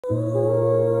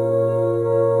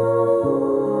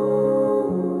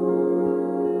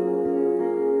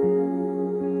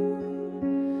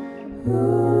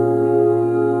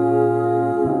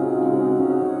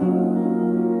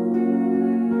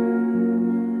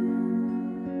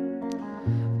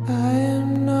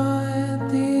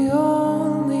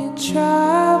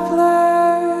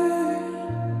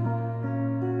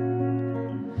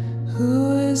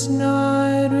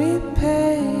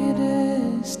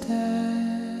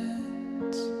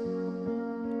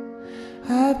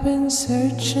I've been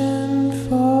searching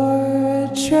for a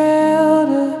trail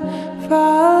to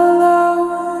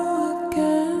follow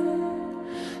again.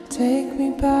 Take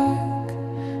me back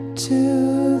to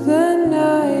the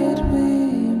night we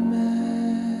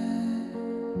met,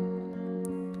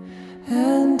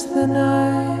 and then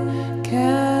I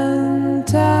can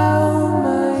tell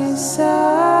myself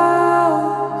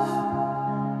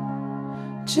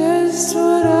just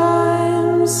what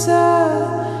I'm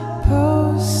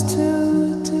supposed to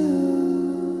do,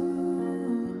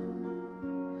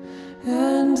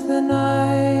 and then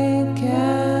I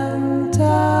can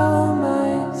tell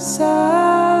myself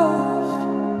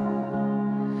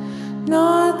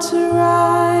not to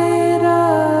ride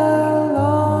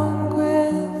along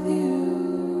with you.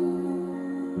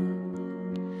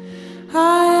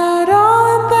 I had all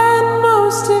and then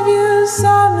most of you,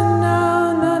 some and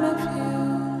now none of you.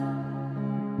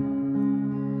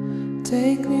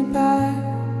 Take me back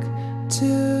to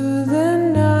the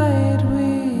night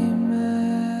we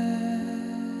met.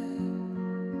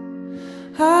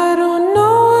 I don't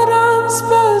know what I'm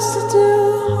supposed to do,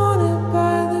 haunted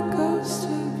by the ghost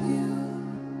of you.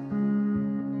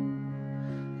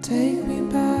 Take me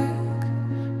back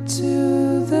to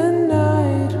the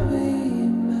night we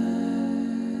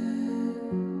met,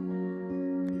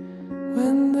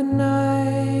 when the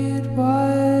night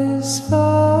was full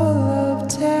of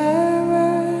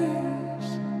terrors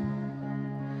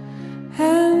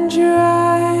and your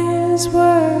eyes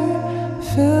were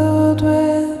filled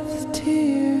with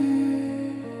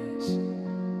tears,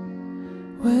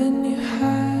 when you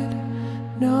had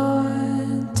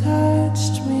not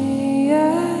touched me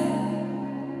yet.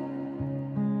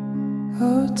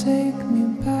 Oh, take me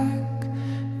back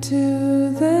to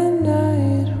the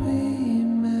night we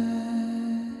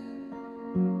met.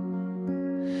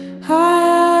 I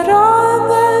had all and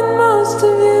then most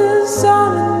of you,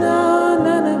 some and now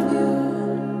none of you.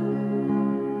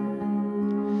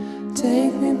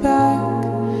 Take me back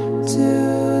to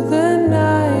the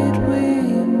night we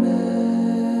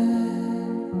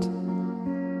met.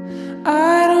 I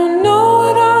don't know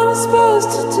what I'm supposed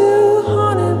to do,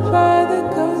 haunted by the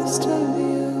ghost of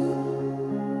you.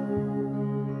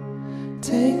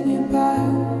 Take me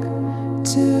back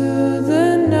to the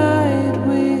night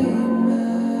we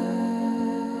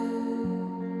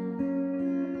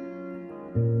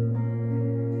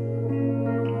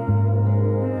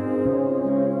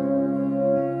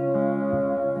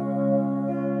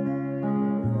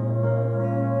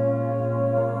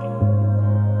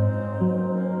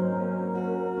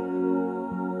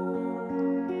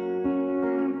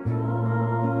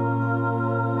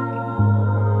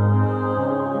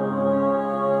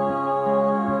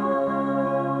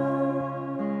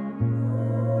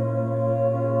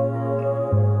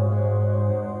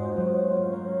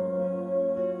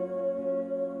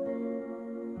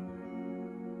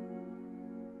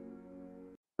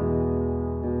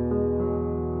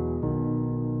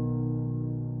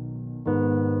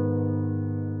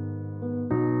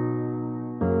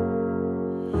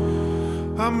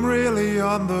I'm really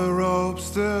on the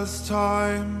ropes this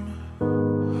time.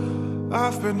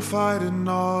 I've been fighting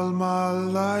all my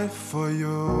life for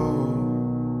you.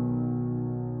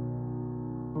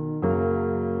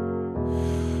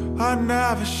 I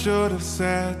never should have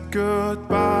said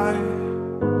goodbye,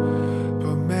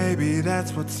 but maybe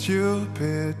that's what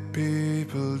stupid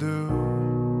people do.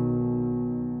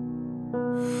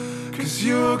 'Cause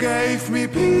you gave me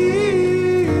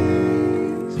peace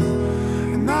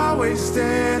and I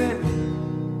wasted it.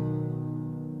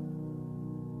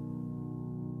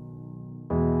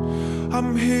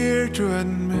 I'm here to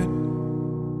admit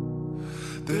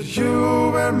that you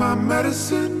were my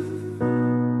medicine.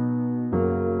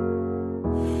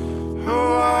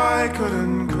 Oh, I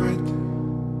couldn't quit,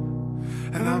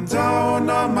 and I'm down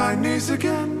on my knees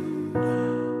again,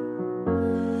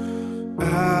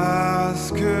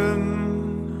 asking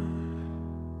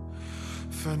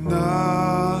for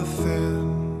nothing.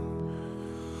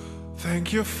 Thank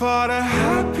you for the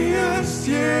happiest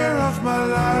year of my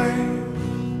life.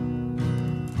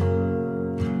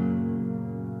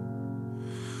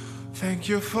 Thank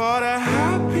you for the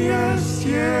happiest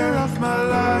year of my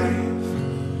life.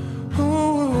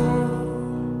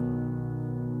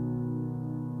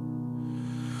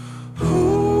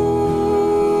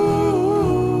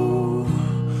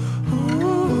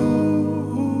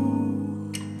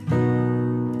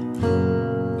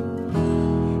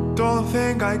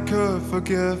 think I could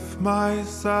forgive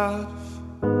myself.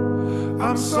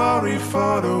 I'm sorry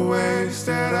for the ways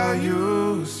that I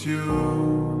used you.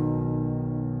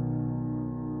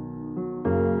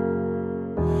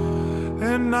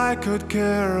 And I could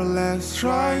care less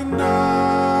right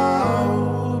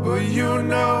now, but you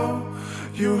know,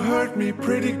 you hurt me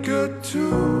pretty good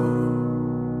too.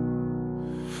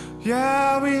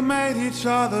 Yeah, we made each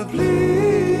other bleed,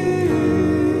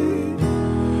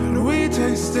 and we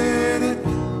tasted it.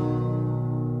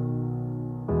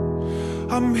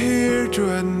 I'm here to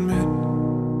admit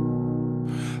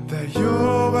that you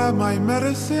were my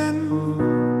medicine.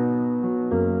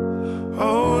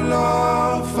 Oh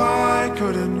love, I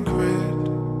couldn't quit,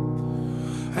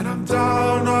 and I'm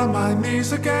down on my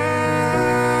knees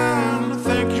again.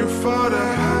 Thank you for the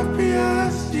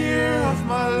happiest year of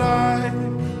my life.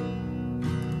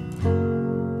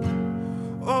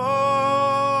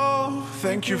 Oh,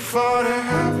 thank you for the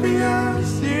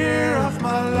happiest year of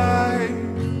my life.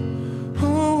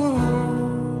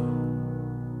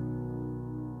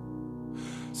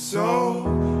 So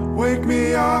wake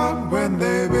me up when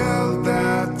they build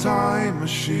that time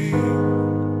machine.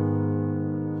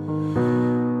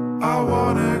 I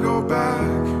wanna go back.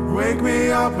 Wake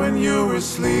me up when you were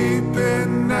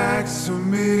sleeping next to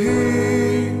me.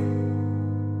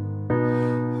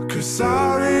 'Cause I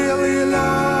really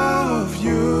love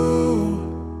you.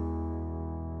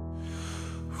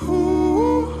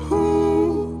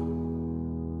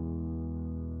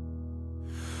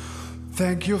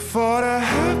 Thank you for the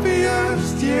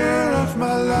happiest year of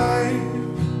my life.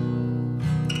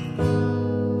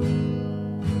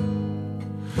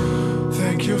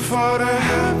 Thank you for the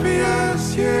happiest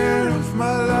year of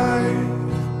my life.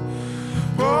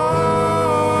 Whoa.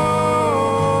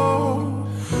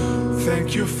 Thank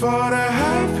you for the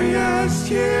happiest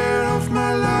year of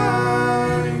my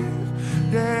life.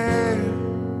 Yeah.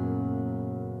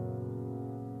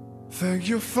 Thank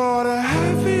you for the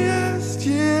happiest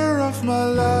year of my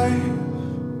life.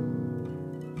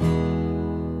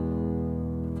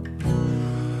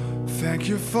 Thank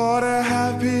you for the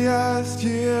happiest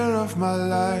year of my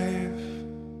life.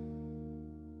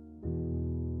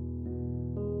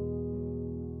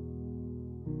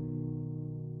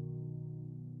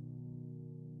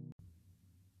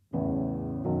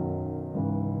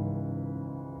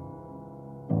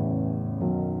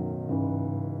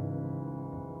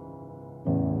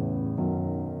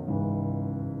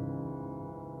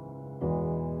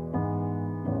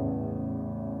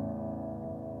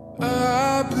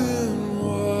 I've been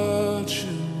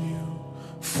watching you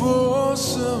for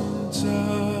some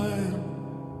time.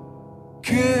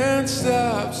 Can't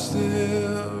stop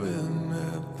staring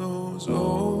at those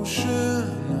ocean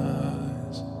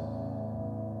eyes.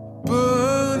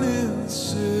 Burning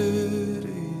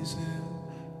cities and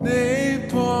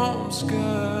napalm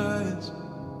skies.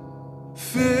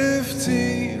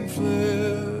 15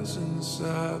 flares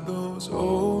inside those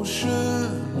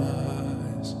ocean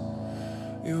eyes.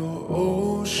 Your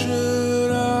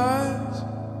ocean eyes,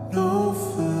 no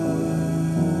fear.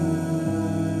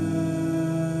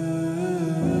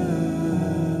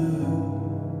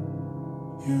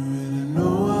 You really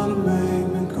know how to make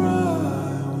me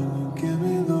cry when you give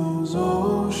me those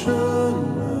ocean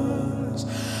eyes.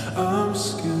 I'm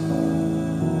scared.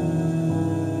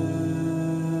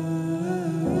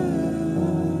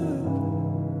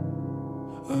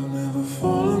 I've never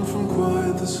fallen from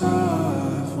quite this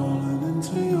high, falling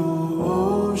into your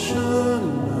ocean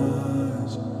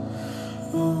eyes,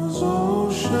 those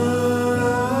ocean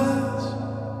eyes.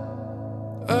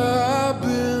 I've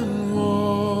been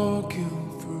walking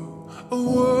through a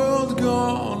world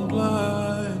gone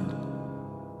blind.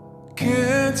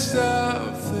 Can't stop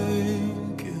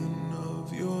thinking of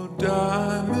your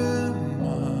diamond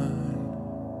mind.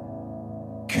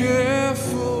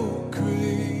 Careful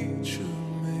creature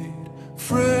made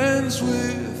friends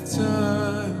with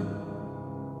time.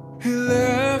 He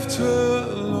left her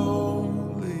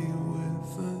lonely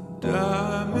with a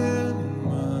diamond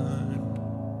mind.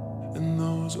 And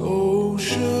those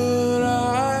ocean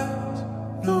eyes,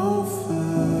 no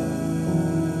fear.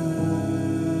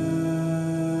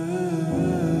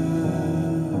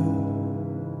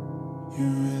 You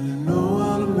really know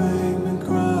how to make me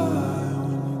cry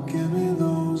when you give me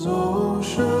those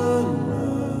ocean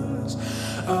eyes.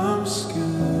 I'm scared.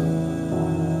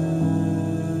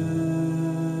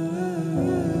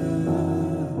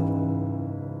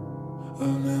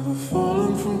 I've never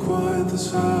fallen from quite this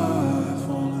high,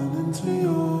 falling into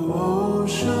your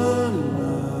ocean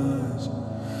eyes,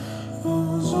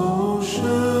 those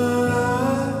ocean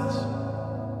eyes.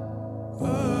 Oh,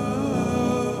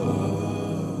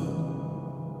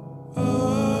 oh, oh.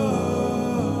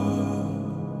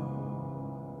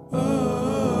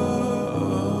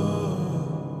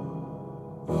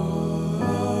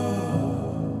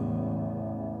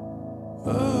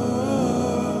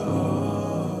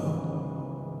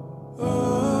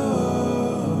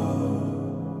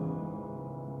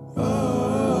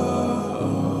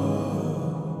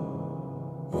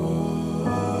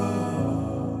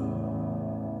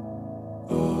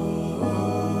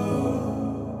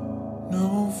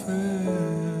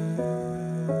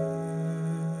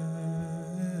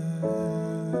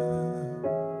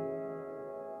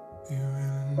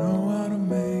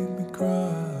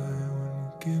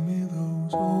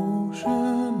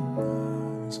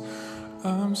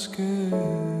 I'm scared.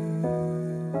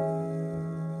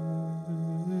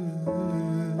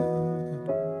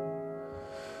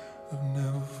 I've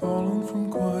never fallen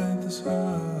from quite this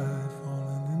high,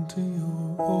 fallen into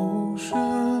your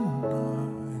ocean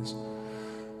eyes,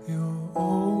 your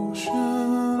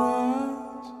ocean eyes.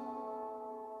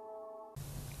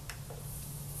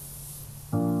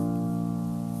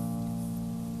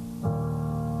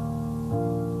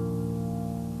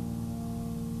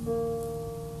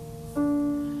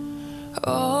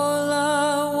 All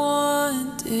I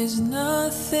want is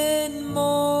nothing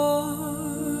more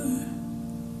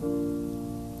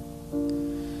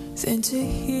than to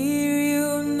hear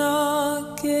you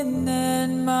knocking at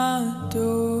my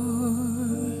door.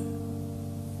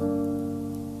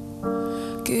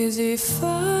 'Cause if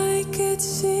I could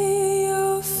see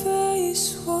your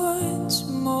face once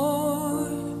more,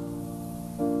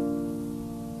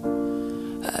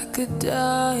 I could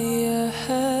die a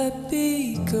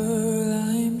happy girl,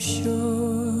 I'm sure.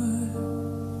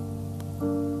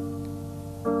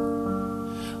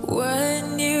 When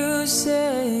you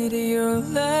said your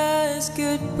last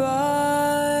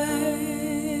goodbye,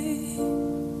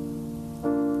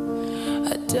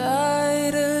 I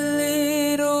died a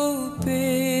little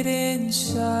bit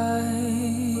inside.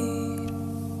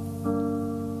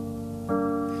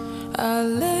 I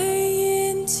lay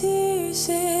in tears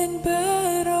in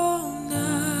bed all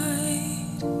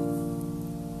night,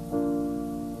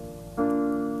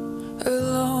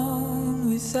 alone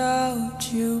without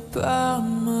you by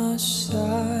my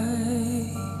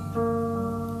side.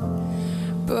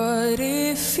 But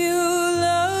if you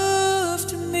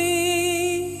loved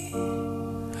me,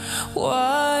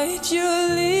 why'd you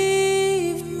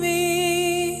leave me?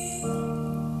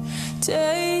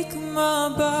 Take my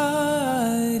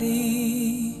body,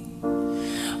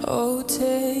 oh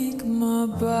take my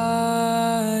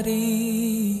body.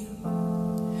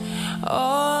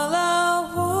 All I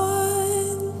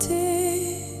want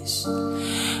is,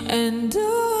 and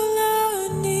all I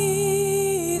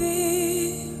need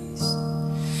is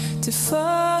to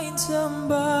find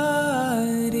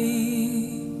somebody.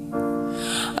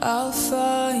 I'll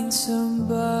find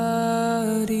somebody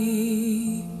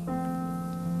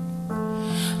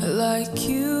like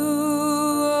you.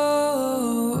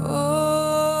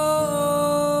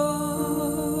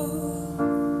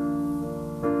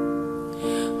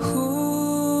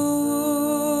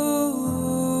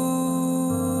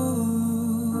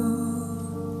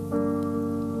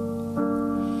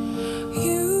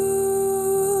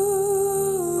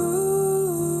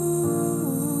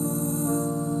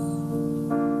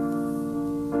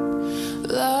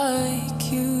 Like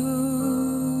you.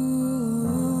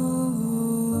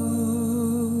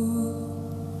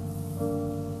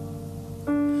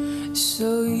 So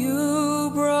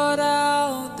you brought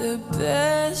out the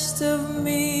best of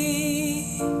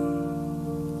me,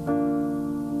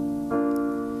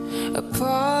 a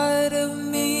part of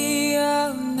me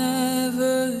I've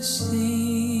never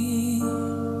seen.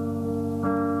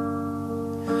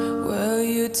 Well,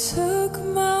 you took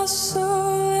my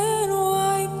soul and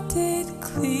wiped it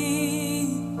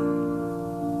clean.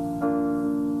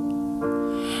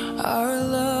 Our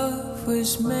love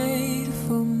was made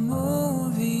for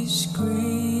movie screens.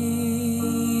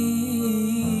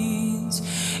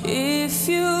 If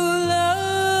you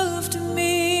loved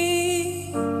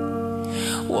me,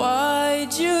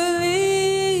 why'd you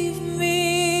leave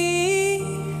me?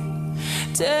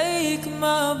 Take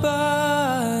my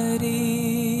body,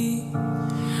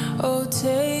 oh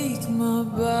take my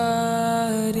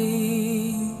body.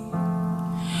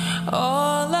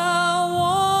 All I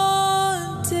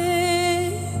want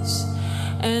is,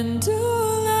 and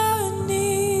all I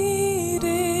need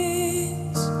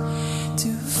is to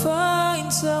find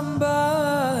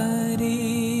somebody.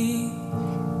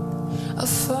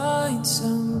 I'll find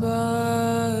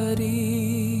somebody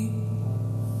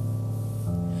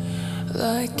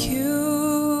like you.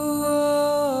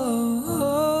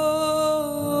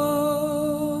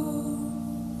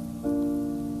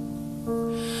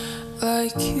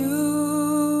 Like you.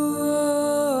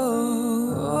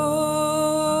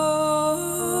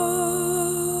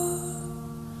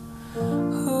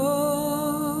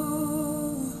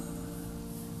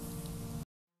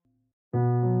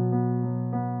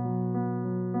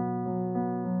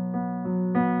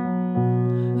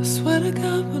 I swear to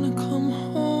God, when I come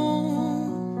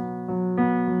home,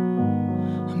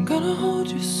 I'm gonna hold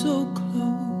you so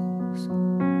close.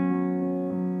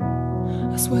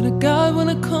 I swear to God, when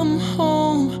I come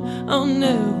home, I'll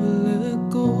never let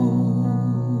go.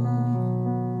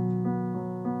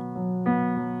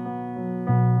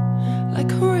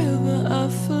 Like a river I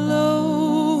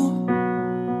flow,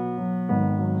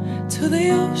 to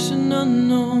the ocean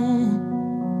unknown.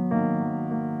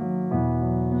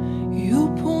 You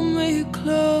pull me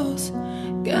close,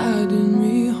 guiding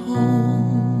me home.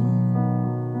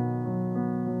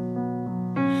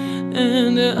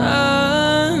 And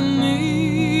I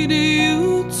need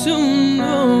you to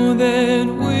know that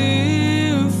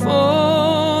we're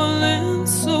falling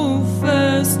so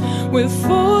fast. We're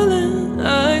falling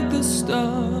like the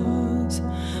stars,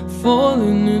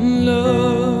 falling in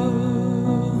love.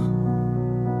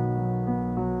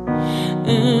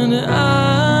 And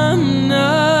I'm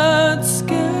not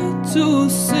scared to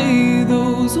say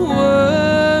those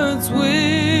words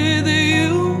with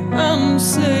you. I'm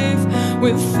safe.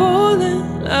 We're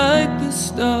falling like the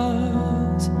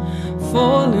stars,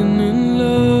 falling in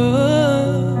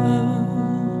love.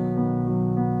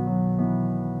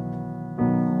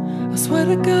 I swear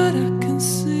to God I can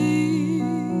see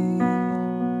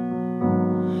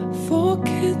 4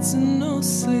 kids and no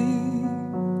sleep,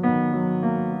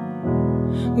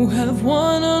 who have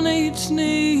one on each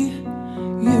knee,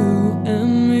 you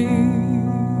and me.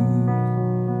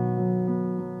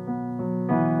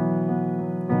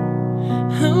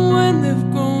 And when they've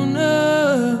grown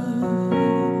up,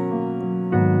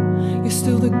 you're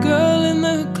still the girl in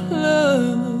the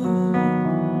club.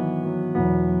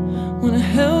 When I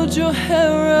held your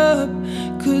hair up,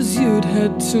 'cause you'd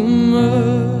had too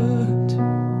much.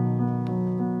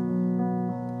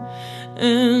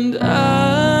 And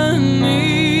I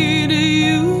need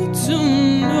you to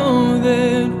know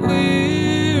that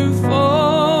we're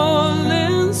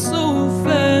falling so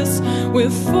fast.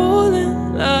 We're falling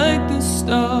like the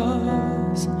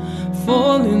stars,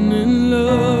 falling in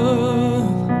love.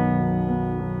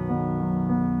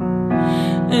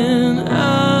 And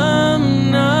I'm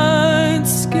not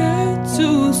scared to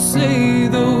say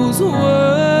those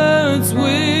words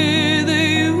with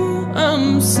you. I'm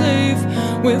safe.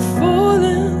 We're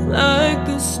falling like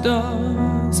the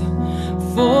stars,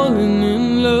 falling in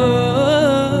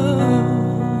love.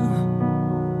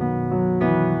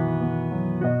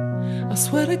 I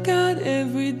swear to God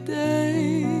every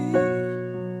day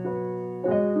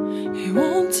He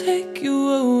won't take you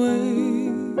away,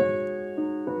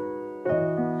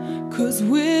 'cause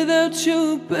without you,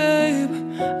 babe,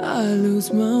 I lose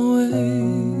my way.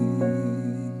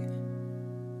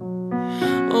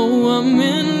 Oh, I'm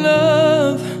in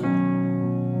love.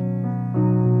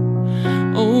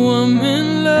 Oh, I'm in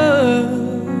love.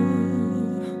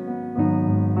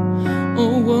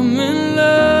 Oh, I'm in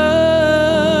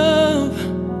love.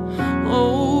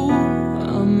 Oh,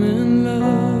 I'm in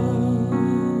love.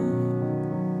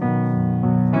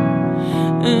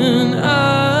 And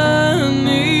I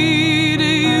need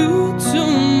you to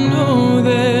know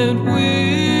that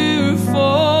we're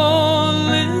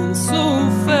falling so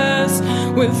fast.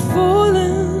 We're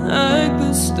falling like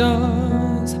the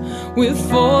stars, we're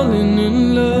falling in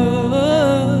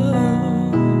love.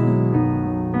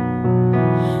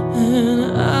 And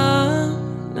I'm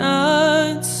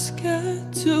not scared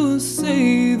to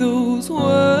say those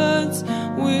words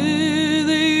with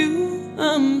you.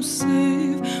 I'm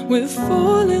safe. We're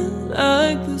falling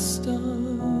like the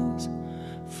stars,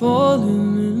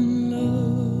 falling in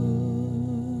love.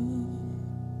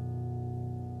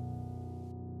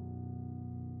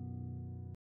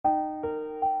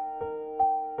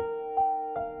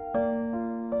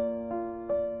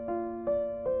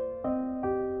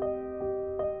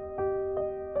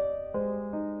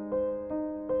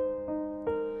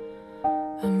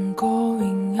 I'm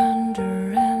going under,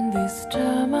 and this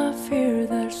time I fear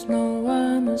there's no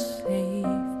one to save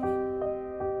me.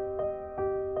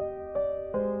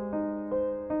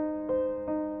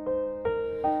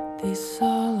 This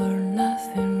all or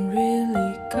nothing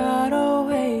really got a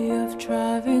way of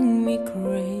driving me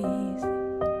crazy.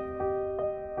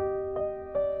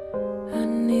 I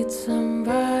need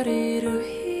somebody to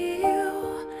heal,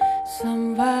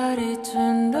 somebody to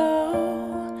know,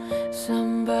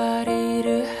 somebody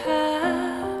to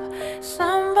have,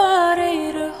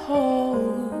 somebody to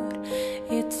hold.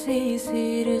 It's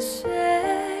easy to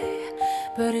say,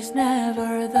 but it's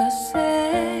never the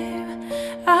same.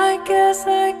 I guess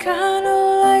I kinda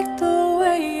like the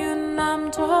way you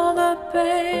numbed all the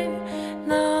pain.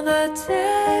 Now the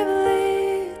day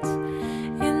bleeds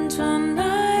into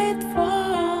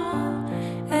nightfall,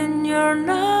 and you're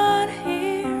not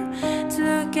here to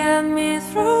get me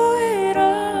through it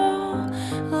all.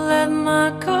 Let my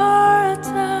guard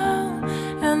down,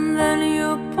 and then you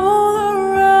pull the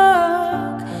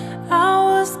rug. I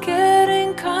was getting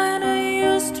kinda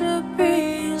used to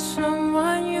being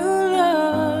someone you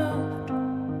loved.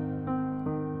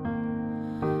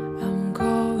 I'm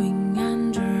going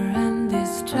under, and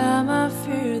this time I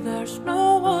fear there's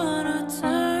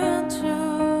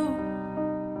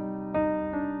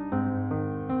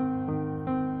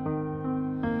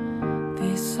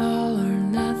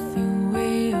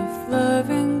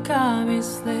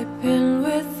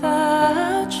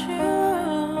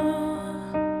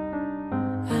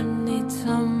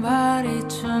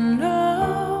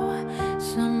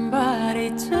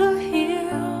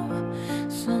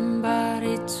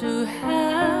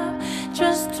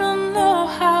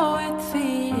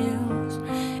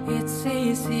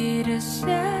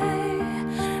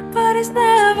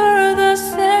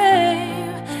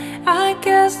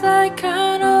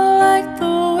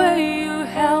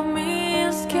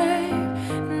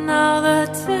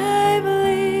day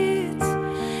bleeds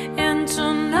into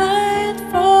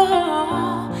nightfall,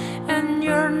 and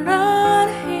you're not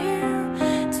here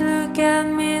to get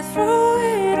me through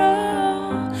it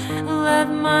all. Let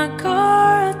my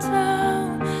guard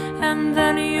down, and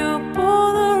then you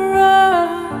pull the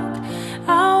rug. I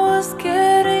was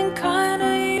getting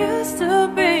kinda used to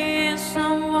being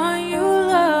someone you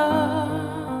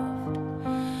loved,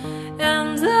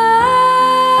 and I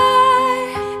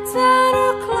tend to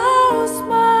close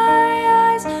my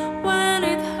eyes when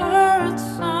it hurts.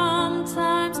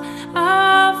 Sometimes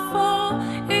I fall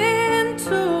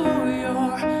into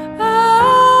your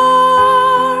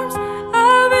arms.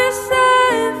 I'll be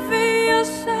saving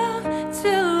yourself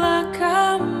till I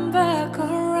come back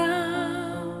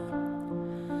around.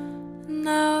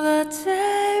 Now the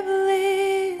day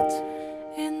bleeds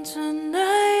into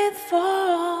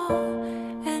nightfall,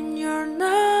 and you're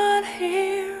not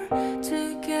here to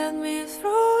get me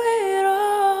through it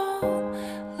all.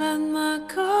 Let my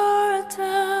guard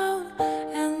down,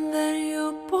 and then you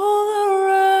pull the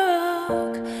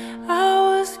rug. I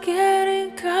was getting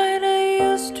kinda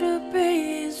used to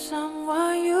being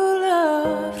someone you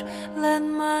loved. Let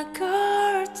my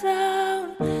guard down,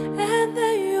 and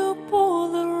then you pull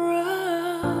the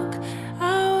rug.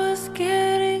 I was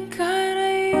getting kinda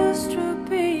used to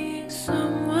being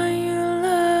someone you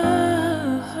loved.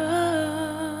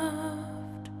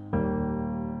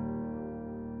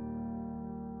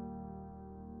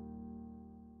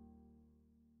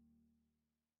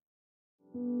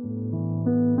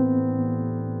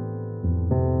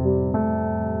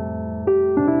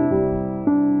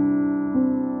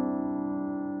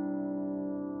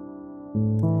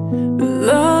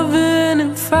 Loving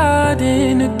and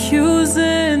fighting,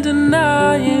 accusing,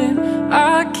 denying.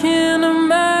 I can't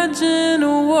imagine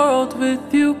a world with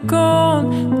you gone.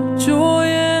 The joy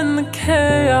and the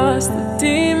chaos, the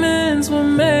demons were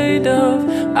made of.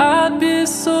 I'd be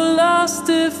so lost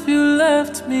if you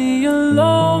left me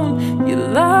alone. You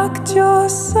locked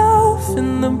yourself in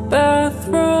the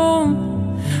bathroom,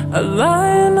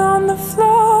 lying on the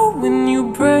floor when you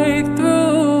break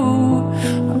through.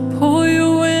 I pull you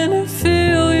in and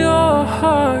feel your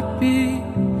heartbeat.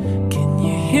 Can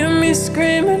you hear me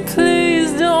screaming, please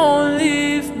don't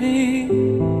leave me?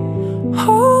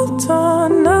 Hold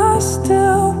on, I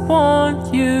still want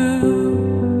you.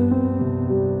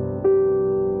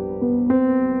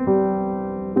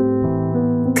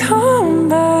 Come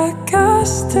back, I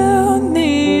still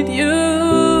need you.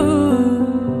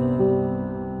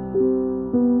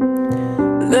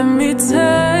 Let me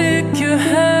take your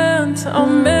hand,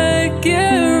 I'll make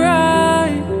it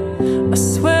right. I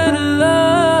swear to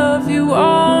love you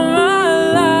all my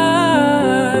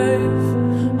life.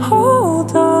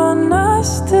 Hold on, I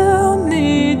still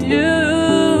need you.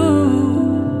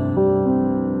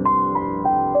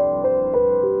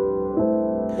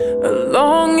 A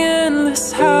long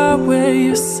endless highway,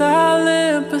 you're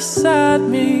silent beside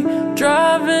me.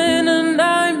 Driving a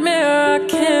nightmare I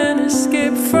can't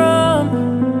escape from.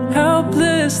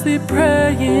 Helplessly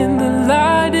praying the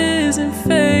light isn't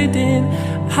fading.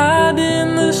 Hiding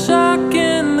the shock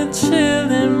and the chill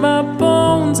in my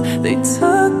bones. They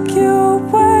took you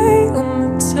away on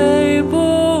the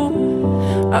table.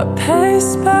 I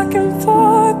pace back and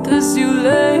forth as you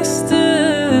lay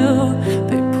still.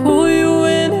 They pull you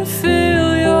in and feel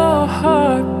your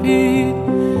heartbeat.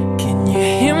 Can you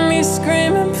hear me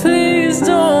screaming, please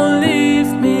don't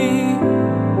leave me?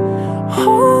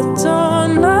 Hold on,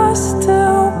 I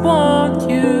still want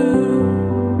you.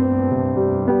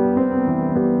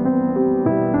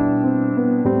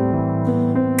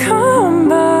 Come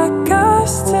back, I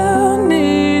still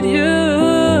need you.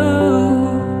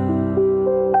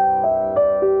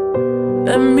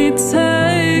 Let me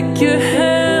take your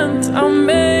hand, I'll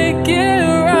make it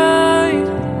right.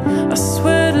 I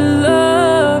swear to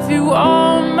love you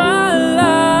all my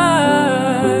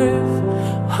life.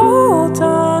 Hold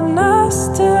on, I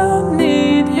still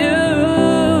need you.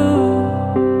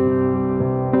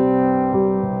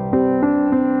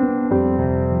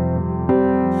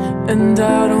 And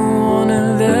I don't wanna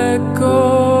let go.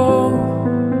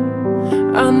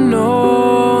 I know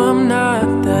I'm not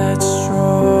that strong.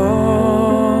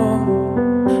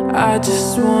 I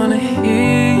just wanna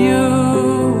hear you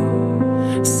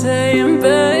saying,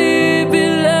 baby,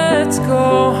 let's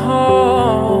go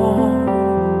home.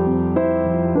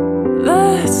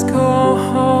 Let's go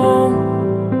home.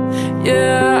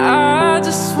 Yeah, I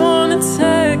just wanna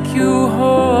take you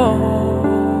home.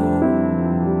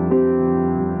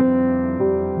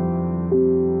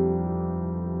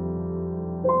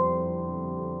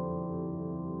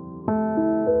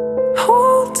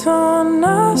 Hold on,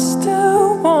 I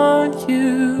still want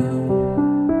you.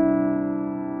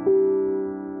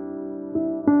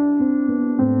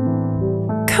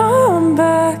 Come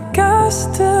back, I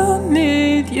still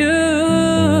need you.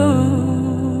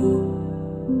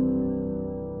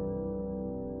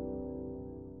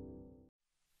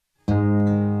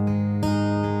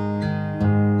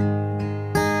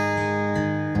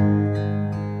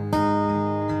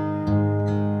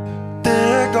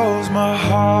 There goes my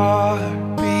heart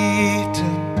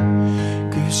beating,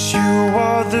 'cause you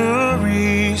are the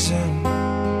reason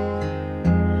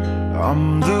I'm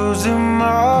losing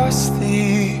my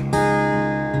sleep.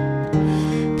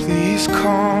 Please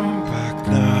come back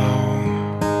now.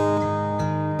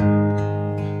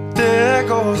 There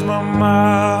goes my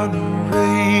mind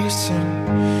racing,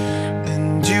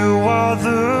 and you are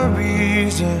the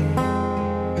reason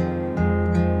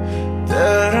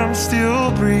that I'm still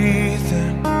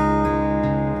breathing.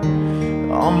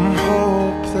 I'm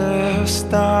hopeless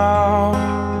now.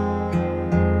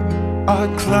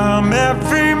 I'd climb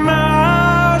every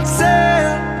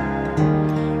mountain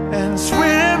and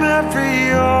swim every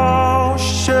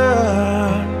ocean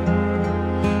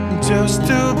just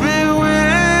to be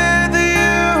with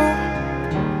you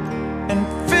and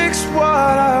fix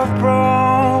what I've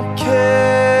broken.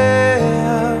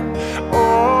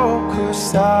 Oh, 'cause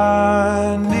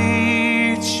I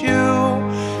need you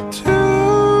to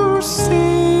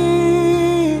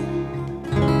see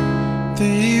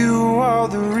that you are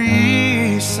the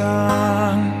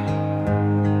reason.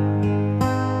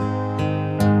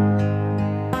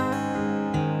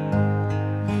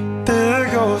 There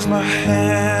goes my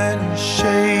hand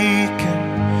shaking,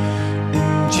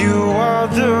 and you are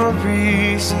the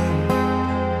reason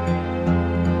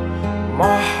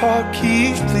my heart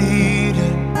keeps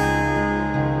bleeding.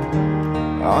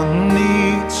 I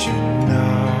need you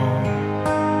now.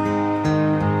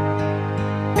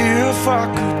 If I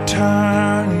could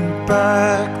turn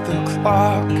back the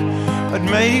clock, I'd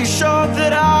make sure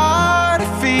that I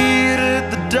defeated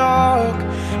the dark.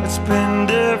 I'd spend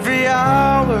every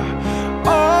hour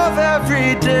of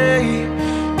every day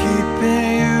keeping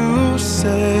you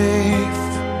safe,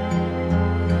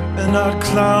 and I'd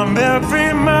climb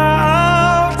every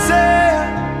mountain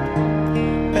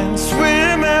and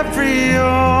swim every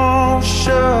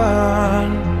ocean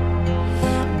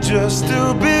just to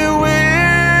be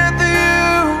with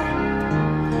you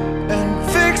and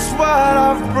fix what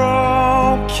I've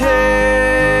broken.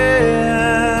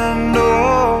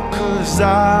 Oh, 'cause I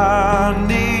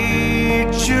need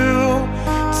you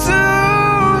to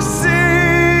see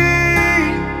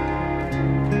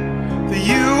that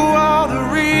you are the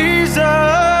reason.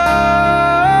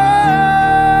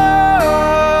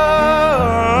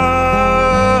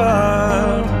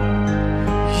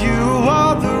 You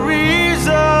are the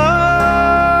reason.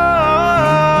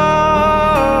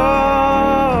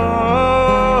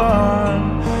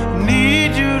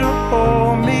 Need you to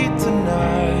hold me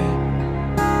tonight.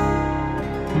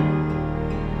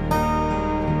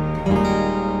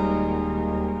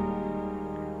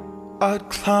 I'd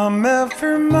climb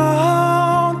every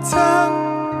mountain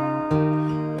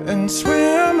and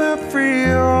swim every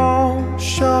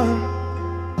ocean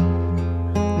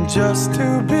just to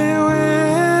be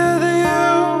with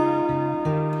you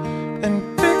and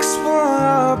fix what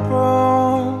I've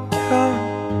broken.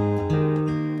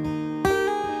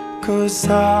 'Cause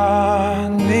I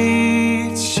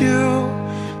need you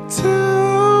to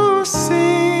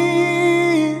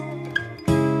see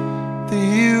that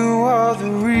you are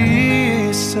the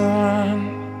reason.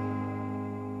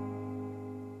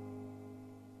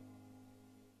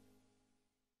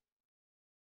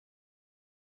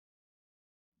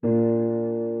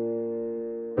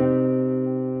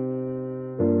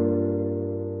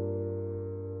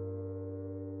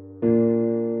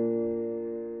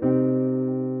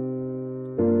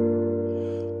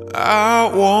 I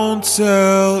won't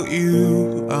tell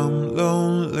you I'm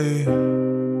lonely,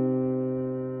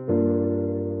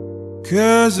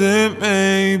 'cause it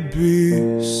may be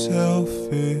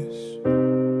selfish.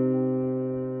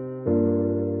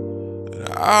 And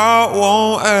I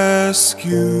won't ask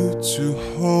you to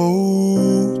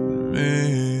hold me,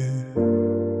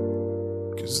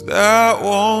 'cause that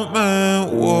won't mean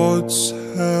what's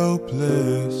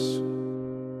helpless.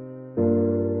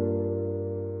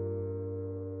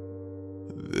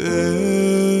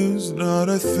 There's not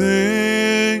a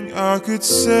thing I could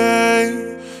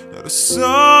say, not a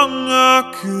song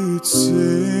I could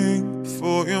sing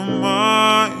for your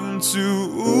mind to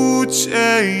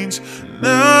change.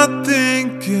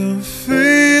 Nothing can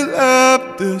fill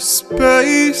up the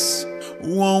space.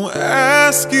 Won't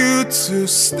ask you to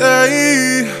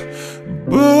stay,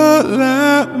 But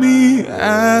let me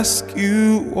ask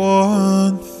you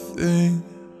one thing.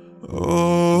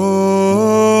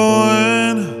 Oh,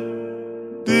 when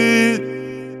did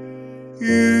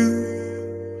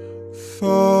you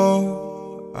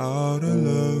fall out of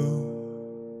love?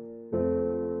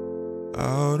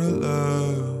 Out of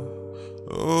love.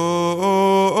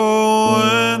 Oh,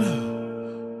 when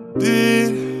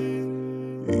did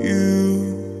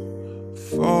you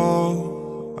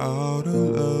fall out of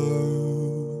love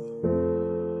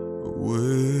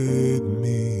with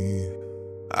me?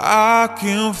 I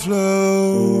can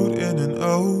float in an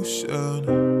ocean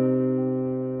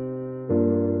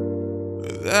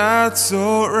that's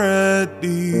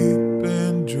already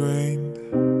been drained,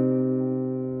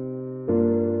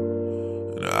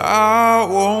 and I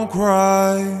won't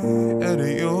cry at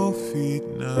your feet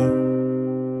now.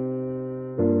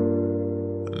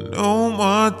 I know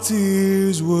my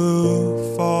tears will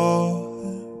fall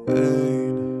in vain.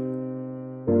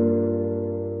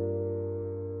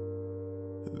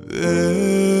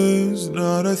 There's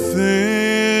not a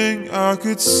thing I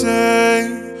could say,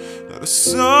 not a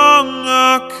song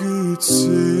I could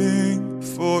sing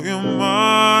for your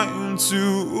mind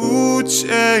to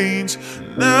change.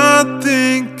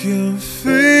 Nothing can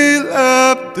fill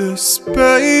up the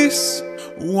space,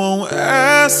 won't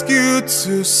ask you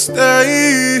to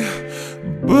stay.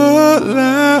 But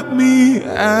let me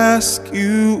ask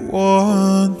you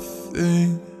one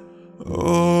thing.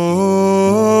 Oh,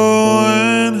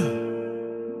 when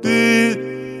did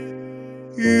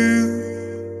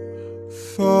you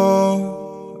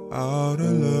fall out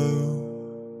of love?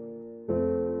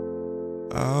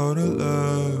 Out of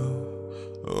love.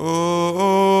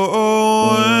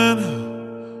 Oh, when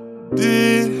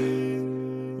did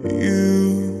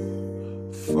you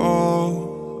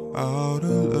fall out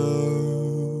of love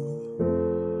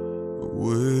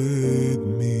with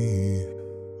me?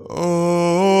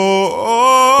 Oh,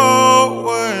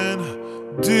 when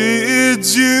did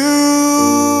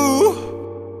you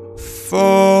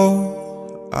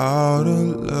fall out of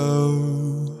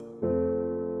love?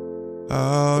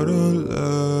 Out of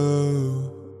love.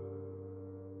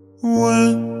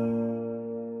 When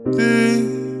did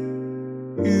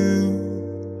you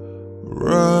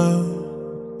run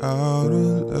out of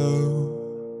love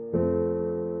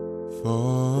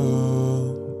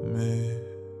for me?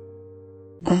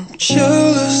 I'm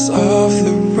jealous of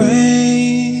the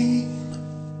rain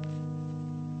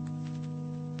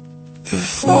that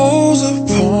falls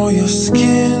upon your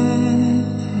skin.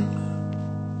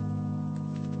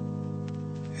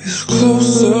 It's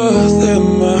closer than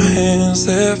my hands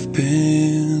have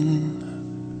been.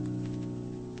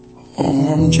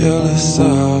 Oh, I'm jealous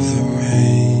of the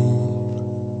rain.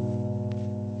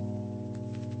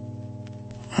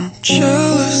 I'm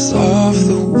jealous of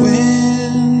the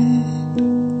wind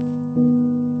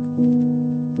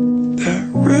that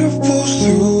ripples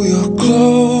through your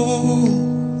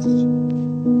clothes.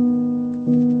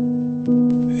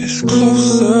 It's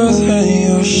closer than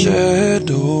your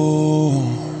shadow.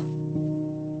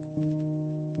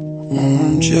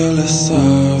 I'm jealous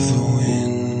of the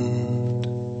wind,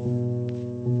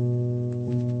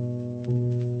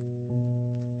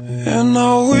 and I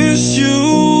wish you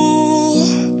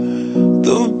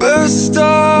the best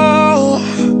of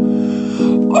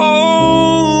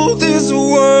all this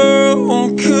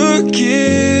world could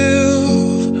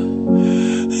give.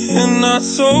 And I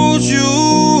told you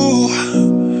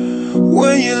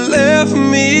when you left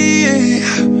me,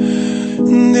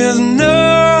 there's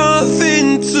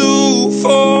nothing to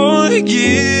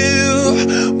forgive.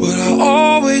 But I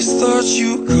always thought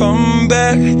you'd come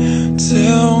back,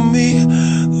 tell me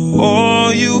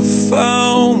all you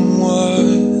found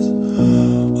was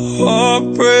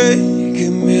heartbreak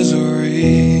and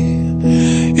misery.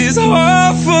 It's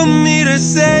hard for me to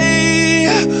say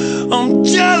I'm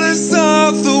jealous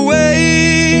of the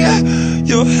way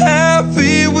you're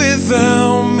happy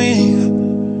without me.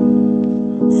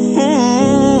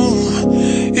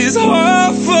 It's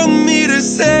hard for me to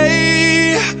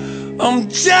say I'm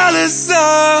jealous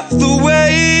of the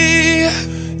way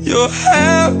you're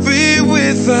happy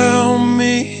without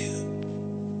me.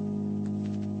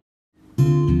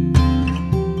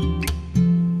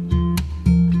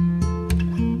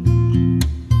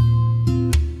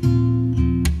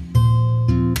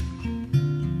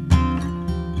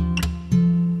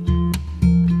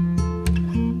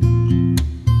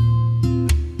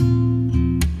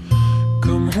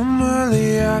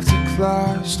 After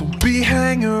class, don't be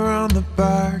hanging around the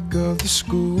back of the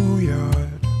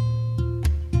schoolyard.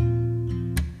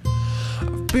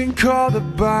 I've been called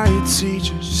up by a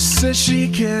teacher, she said she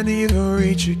can't even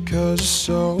reach it 'cause it's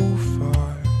so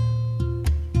far.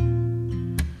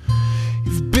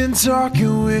 been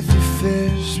talking with your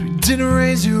fist. We didn't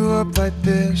raise you up like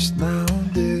this, now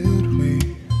did we?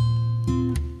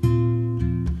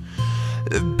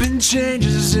 There've been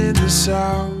changes in this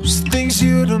house, things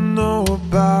you don't know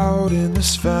about in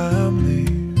this family.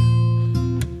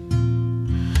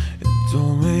 It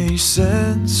don't make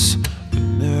sense, but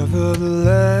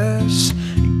nevertheless,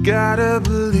 you gotta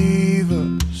believe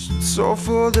us, it's all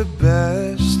for the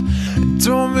best. It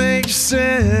don't make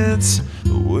sense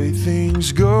the way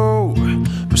things go,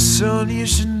 but son, you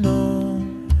should know.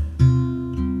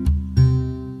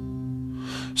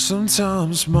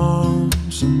 Sometimes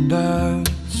moms and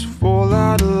dads fall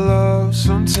out of love.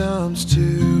 Sometimes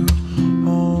two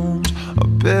homes are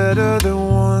better than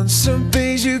one. Some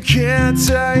things you can't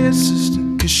tell your sister,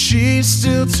 'cause she's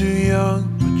still too young.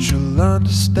 But you'll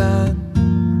understand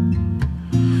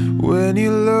when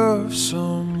you love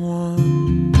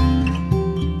someone.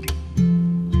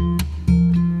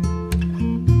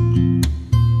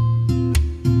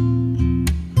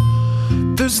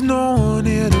 There's no one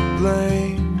here to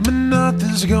blame, but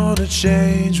nothing's gonna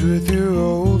change with your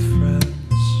old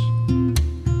friends.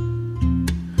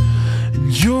 And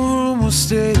your room will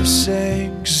stay the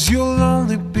same, 'cause you'll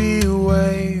only be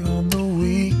away on the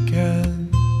weekend.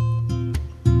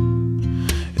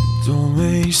 It don't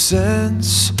make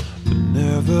sense, but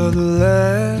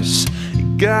nevertheless, you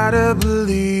gotta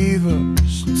believe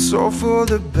us, it's all for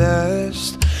the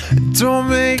best. It don't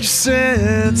make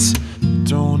sense,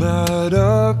 don't add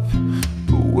up,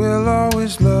 but we'll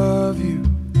always love you,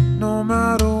 no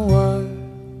matter what.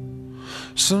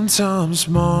 Sometimes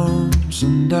moms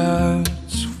and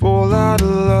dads fall out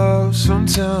of love.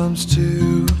 Sometimes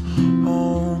two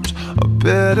homes are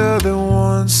better than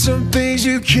one. Some things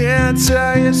you can't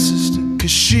tell your sister,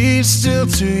 'cause she's still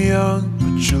too young.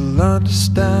 But you'll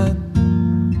understand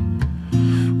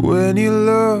when you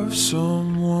love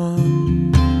someone.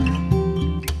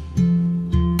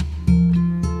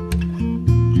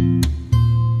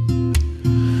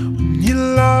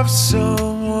 Love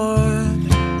someone.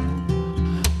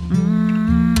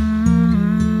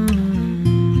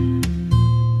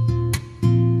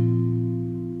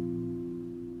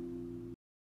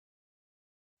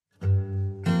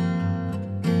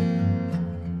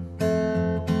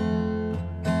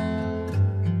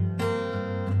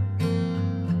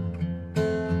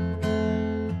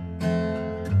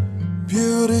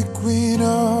 Beauty queen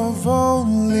of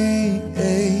only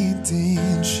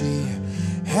 18, she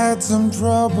had some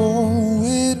trouble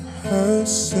with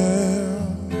herself.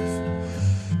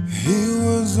 He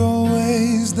was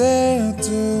always there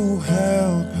to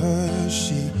help her.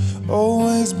 She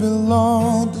always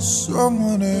belonged to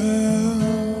someone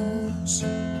else.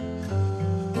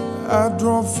 I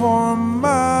drove for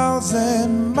miles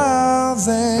and miles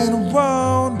and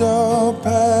wound up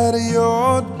at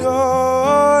your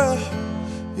door.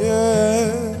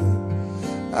 Yeah,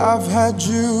 I've had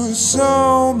you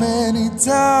so many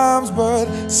times, but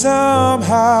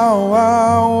somehow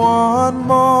I want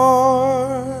more.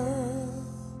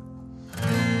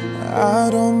 I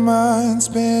don't mind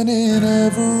spending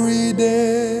every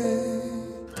day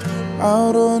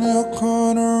out on your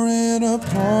corner in a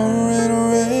pouring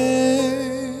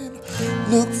rain.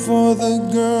 Look for the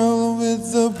girl with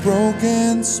the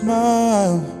broken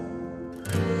smile.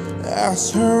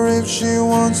 Ask her if she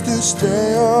wants to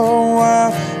stay a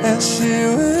while, and she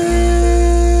will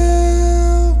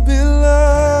be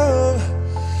loved,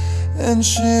 and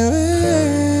she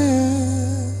will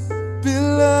be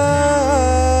loved.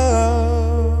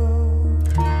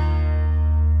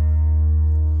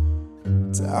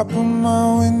 Tap on my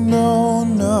window,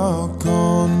 knock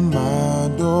on my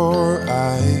door.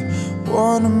 I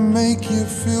wanna make you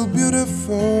feel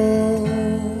beautiful.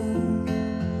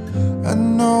 I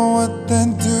know what then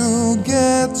to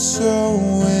get so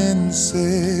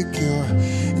insecure.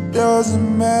 It doesn't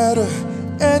matter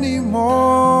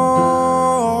anymore.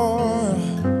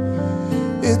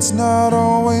 It's not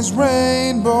always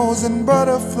rainbows and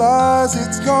butterflies.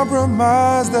 It's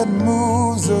compromise that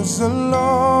moves us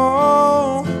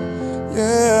along.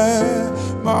 Yeah,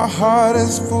 my heart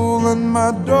is full and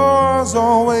my door's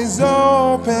always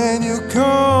open. You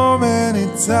come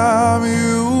anytime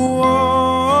you want.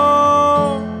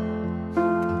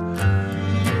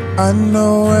 I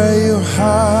know where you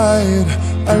hide,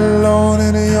 alone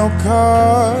in your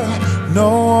car.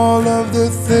 Know all of the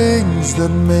things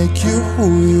that make you who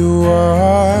you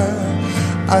are.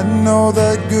 I know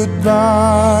that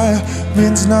goodbye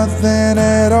means nothing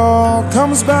at all.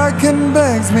 Comes back and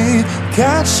begs me,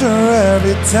 catch her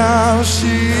every time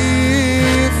she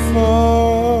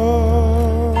falls.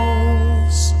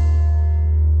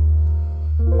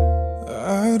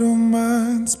 I don't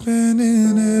mind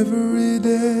spending every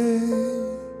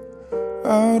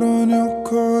out on your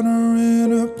corner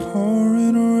in a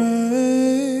pouring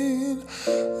rain.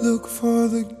 Look for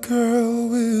the girl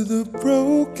with a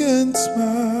broken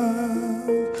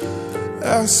smile.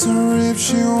 Ask her if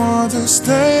she wants to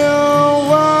stay a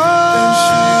while.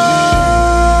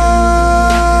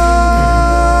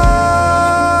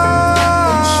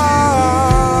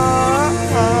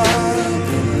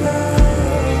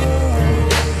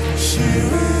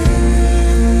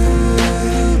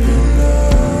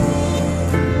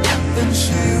 And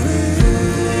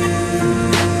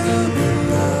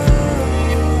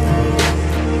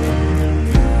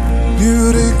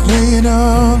beauty queen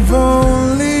of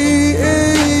only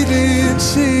 18,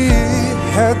 she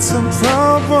had some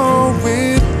trouble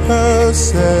with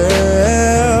herself.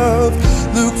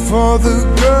 Look for the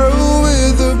girl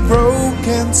with a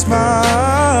broken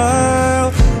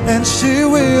smile, and she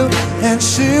will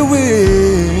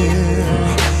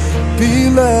be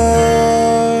loved.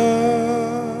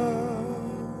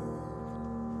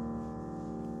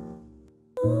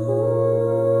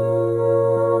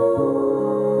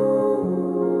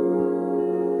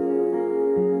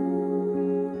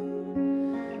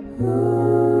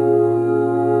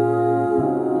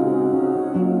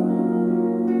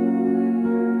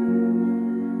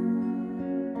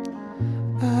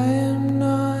 I am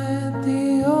not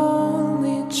the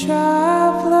only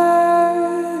traveler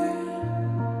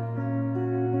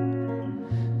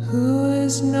who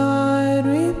has not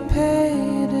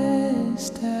repaid his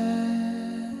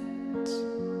debts.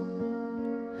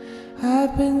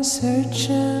 I've been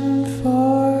searching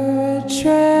for a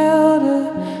trail to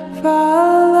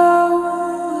follow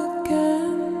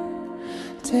again.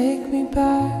 Take me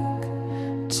back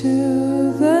to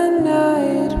the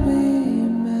night we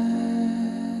met,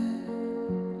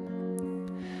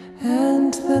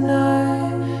 and then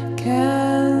I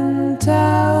can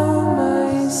tell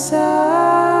myself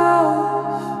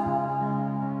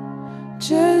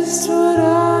just what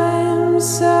I'm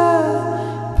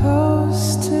supposed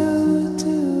to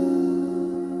do,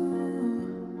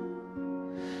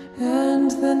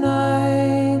 and then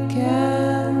I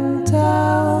can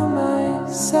tell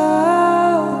myself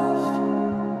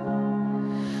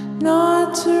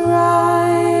not to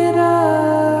ride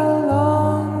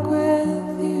along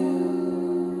with you.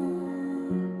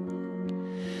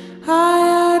 I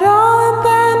had all and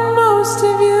then most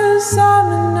of you, some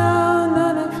and now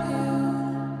none of you.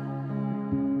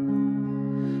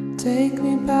 Take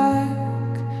me back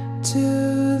to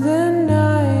the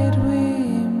night we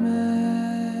met.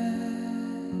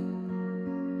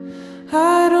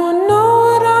 I don't know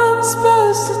what I'm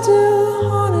supposed to do,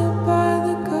 haunted by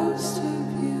the ghost of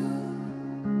you.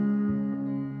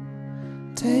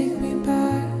 Take me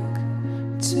back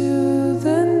to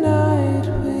the night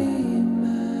we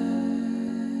met,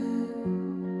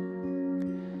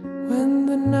 when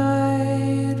the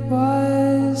night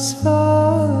was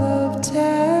full of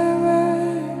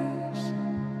terrors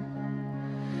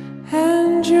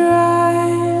and your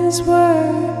eyes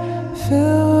were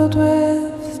filled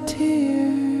with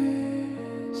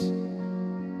tears,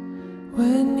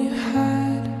 when you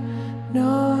had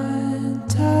not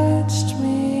touched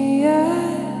me yet.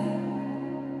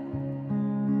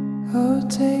 Oh,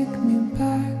 take me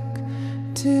back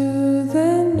to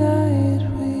the night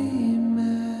we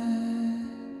met.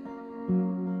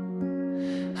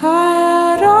 I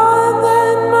had all and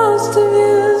then most of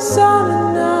you, some and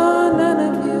now none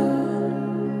of you.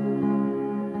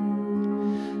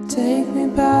 Take me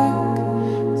back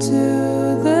to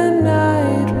the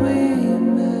night we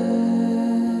met.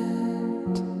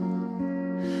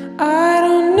 I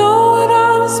don't know what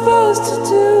I'm supposed to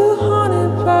do,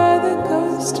 haunted by the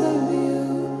ghost of you.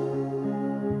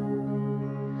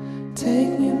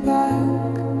 Take me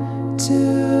back to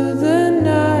the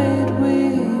night we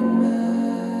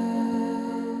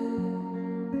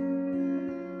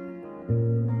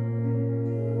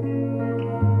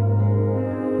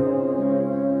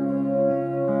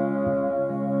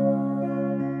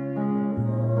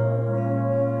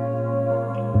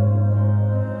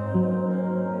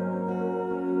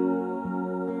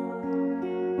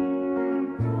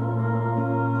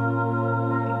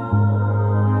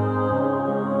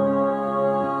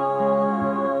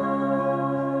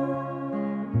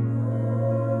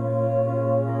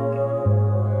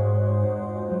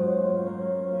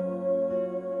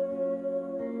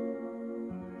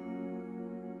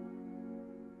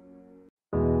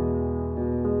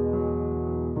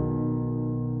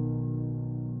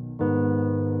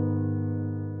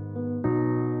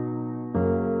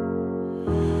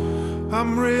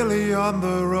I'm really on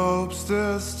the ropes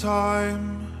this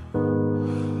time.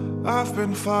 I've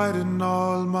been fighting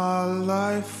all my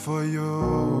life for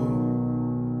you.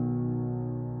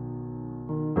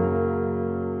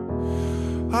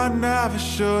 I never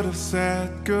should have said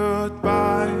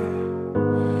goodbye,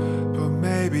 but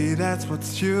maybe that's what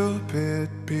stupid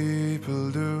people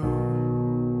do.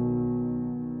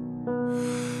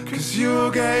 'Cause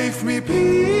you gave me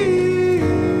peace,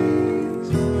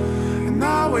 and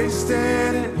I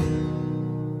wasted it.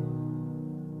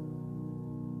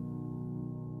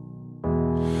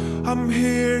 I'm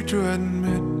here to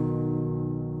admit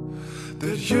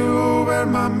that you were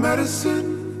my medicine.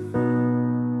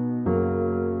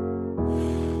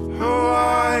 Oh,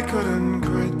 I couldn't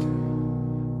quit,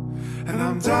 and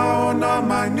I'm down on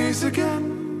my knees again,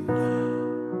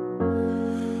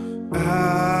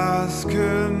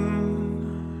 asking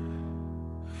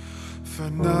for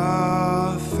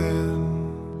nothing.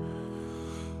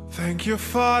 Thank you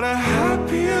for the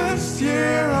happiest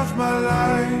year of my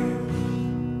life.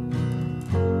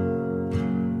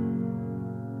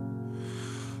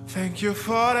 Thank you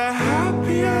for the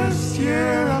happiest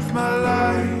year of my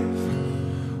life.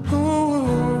 Ooh.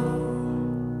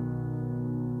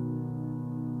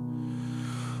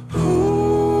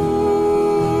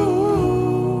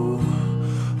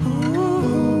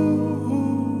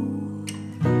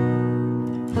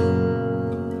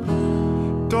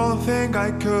 Don't think I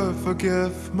could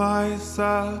forgive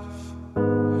myself.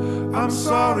 I'm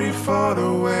sorry for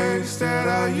the ways that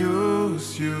I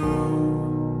used you.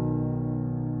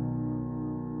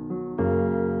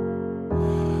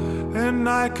 And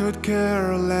I could care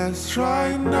less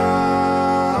right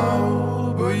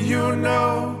now, but you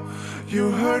know, you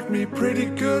hurt me pretty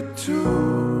good too.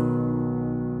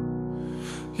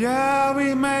 Yeah, we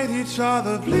made each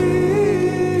other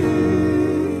bleed,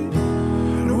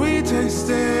 and we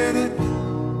tasted it.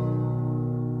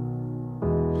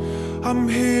 I'm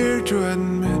here to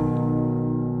admit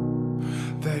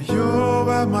that you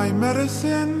were my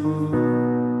medicine.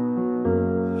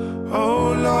 Oh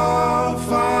love,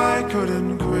 I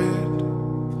couldn't quit,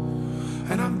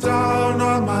 and I'm down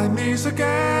on my knees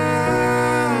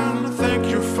again. Thank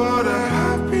you for the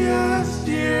happiest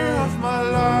year of my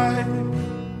life.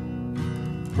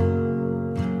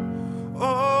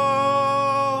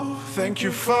 Oh, thank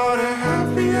you for the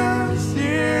happiest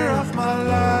year of my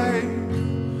life.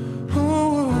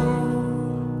 Ooh.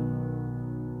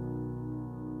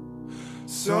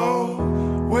 So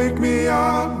wake me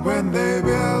up when they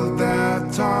build that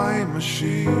time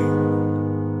machine.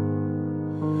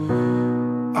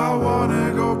 I wanna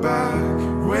go back.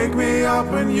 Wake me up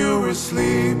when you were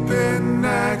sleeping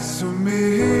next to me.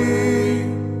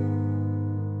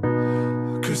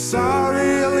 'Cause I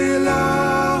really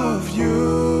love you.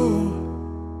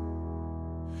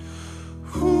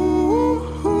 Ooh.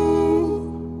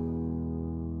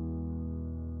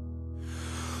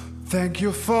 Thank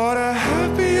you for the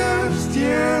happiest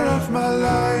year of my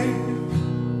life.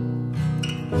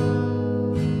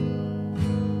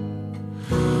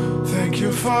 Thank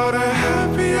you for the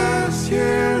happiest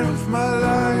year of my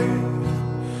life.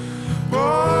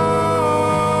 Oh,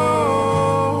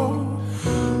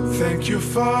 thank you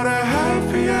for the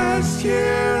happiest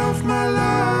year of my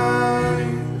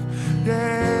life.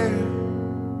 Yeah.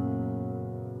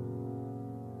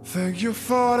 Thank you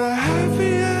for the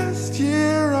happiest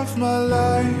year of my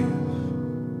life.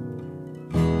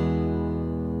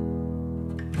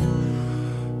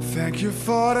 Thank you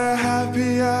for the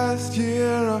happiest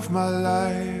year of my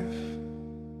life.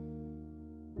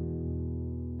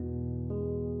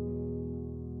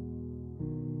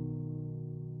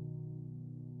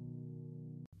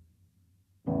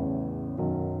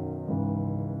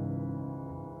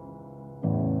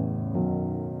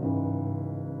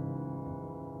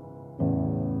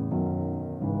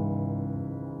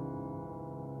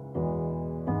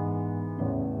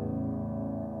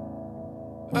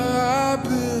 I've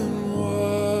been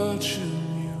watching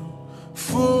you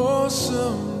for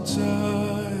some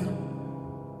time.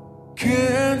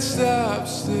 Can't stop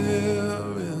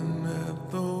staring at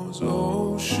those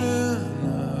ocean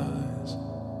eyes.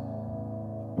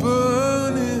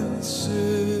 Burning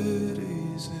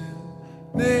cities and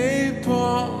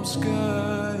napalm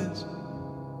skies.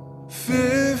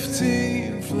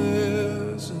 15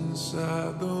 flares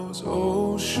inside those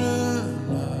ocean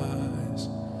eyes.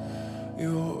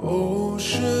 Your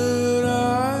ocean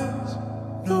eyes,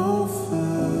 no fear.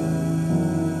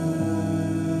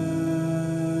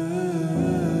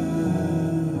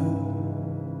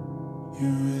 You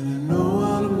really know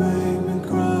how to make me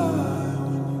cry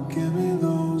when you give me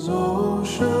those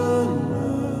ocean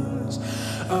eyes.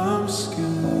 I'm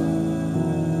scared.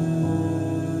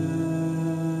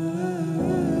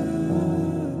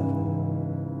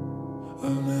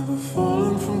 I've never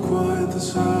fallen from quite this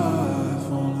high,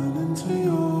 falling into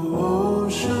your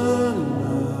ocean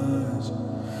eyes.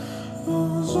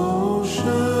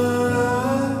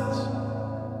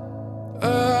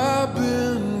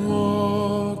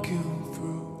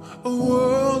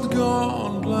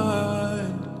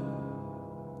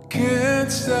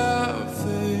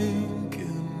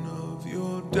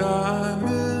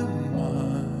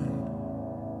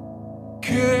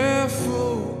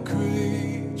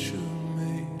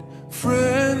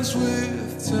 friends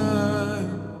with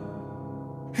time.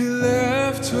 He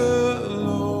left her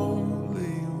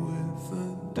lonely with a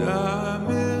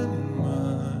diamond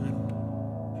mind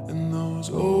and those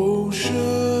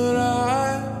ocean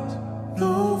eyes,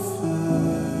 no fear.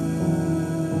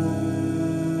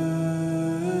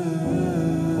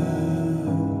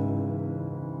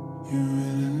 You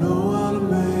really know how to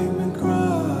make me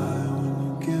cry when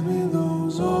you give me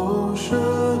those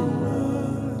ocean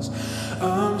eyes.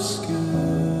 I'm scared.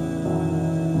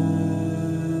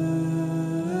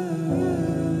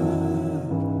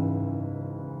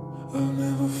 I've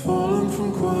never fallen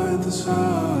from quite this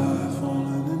high,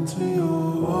 falling into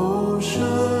your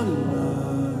ocean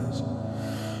eyes,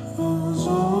 those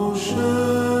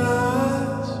ocean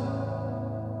eyes.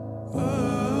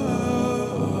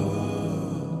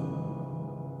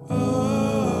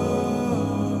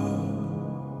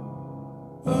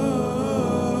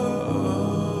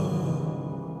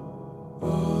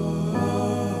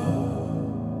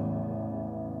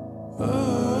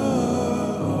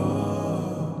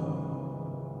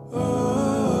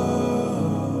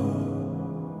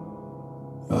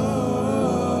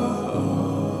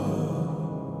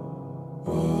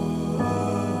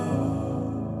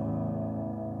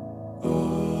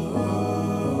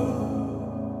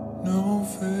 No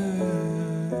fear.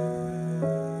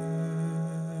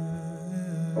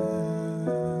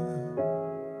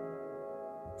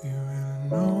 You really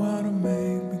know how to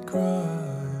make me cry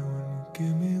when you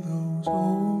give me those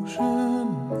ocean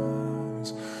eyes.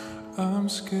 I'm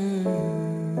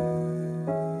scared.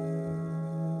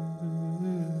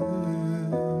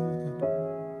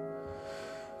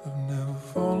 I've never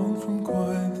fallen from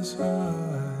quite this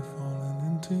high, falling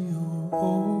into your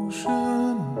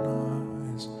ocean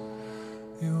eyes,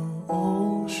 your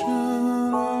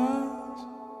ocean eyes.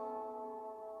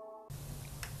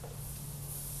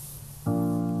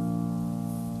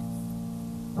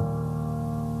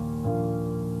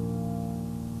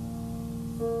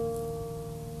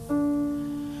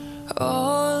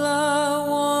 All I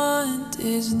want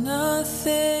is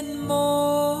nothing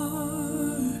more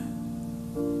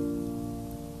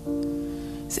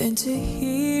than to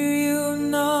hear you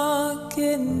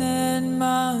knocking at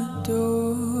my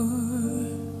door.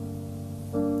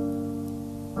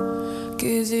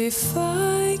 'Cause if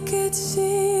I could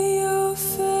see your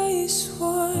face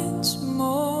once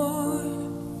more,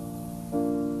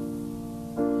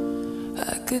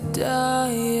 I could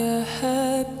die a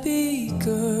happy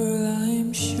girl,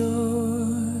 I'm sure.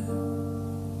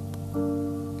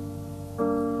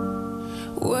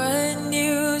 When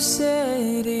you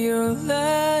said your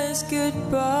last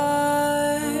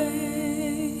goodbye,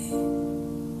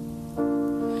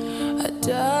 I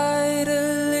died a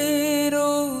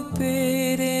little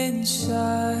bit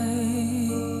inside.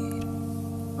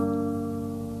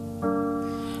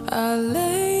 I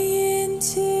lay in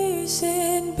tears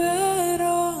in bed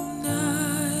all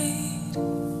night,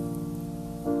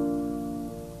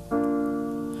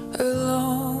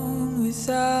 alone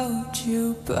without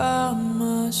you by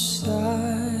my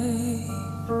side.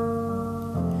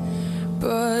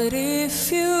 But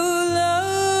if you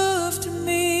loved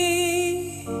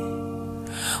me,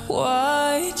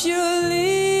 why'd you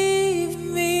leave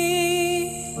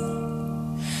me?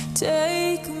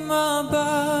 Take my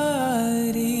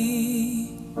body,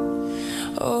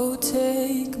 oh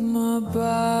take my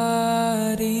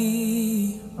body.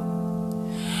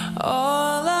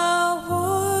 All I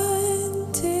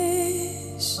want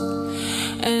is,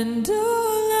 and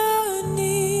all I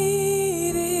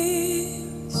need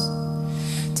is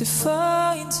to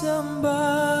find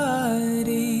somebody.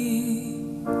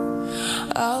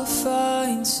 I'll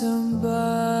find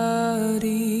somebody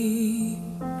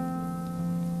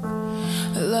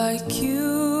like you.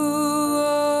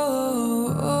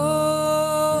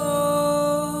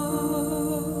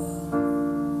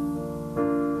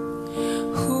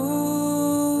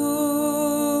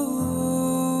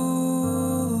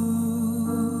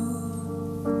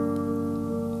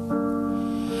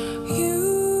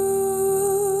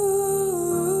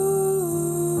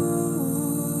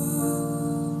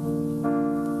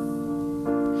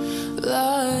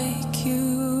 Like you.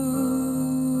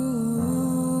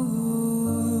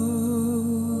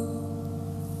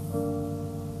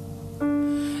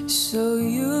 So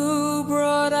you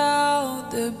brought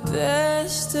out the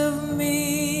best of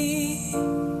me,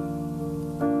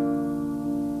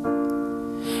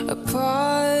 a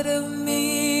part of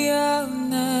me I've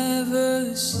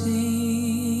never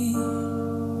seen.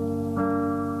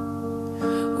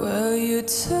 Well, you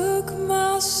took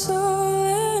my soul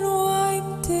and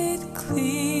wiped it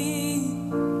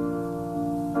clean.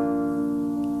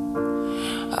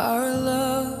 Our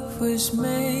love was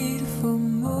made for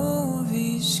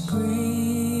movie screens.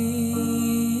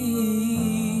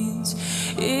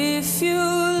 If you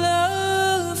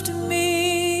loved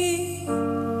me,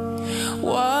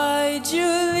 why'd you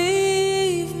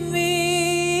leave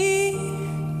me?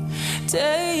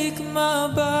 Take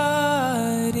my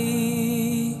body,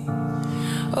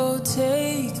 oh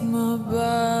take my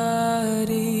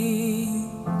body.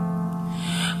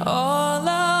 All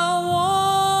I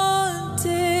want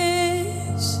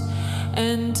is,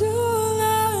 and all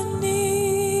I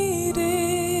need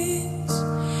is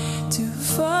to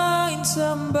find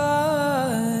somebody.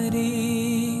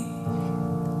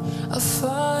 I'll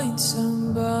find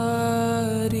somebody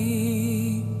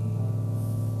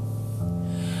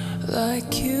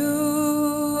like you.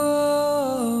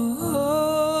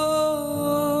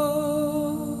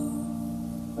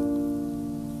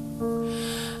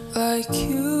 Like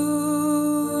you.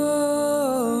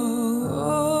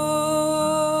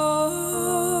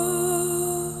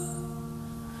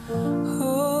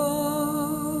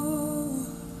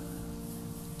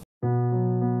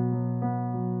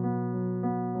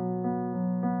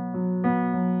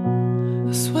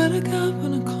 I swear to God,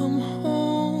 when I come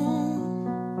home,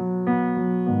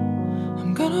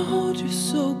 I'm gonna hold you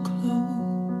so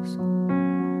close.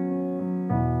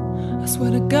 I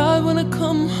swear to God, when I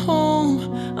come home,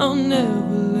 I'll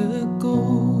never let go.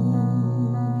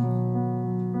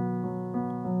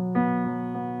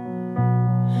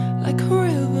 Like a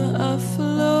river I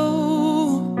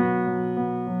flow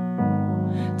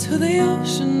to the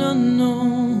ocean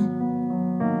unknown.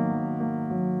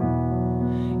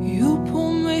 You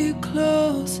pull me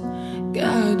close,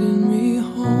 guiding me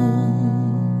home.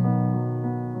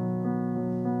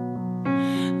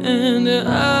 And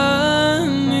I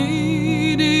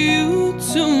need you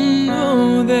to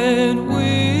know that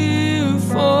we're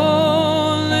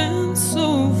falling so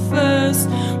fast.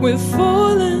 We're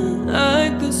falling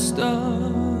like the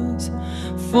stars,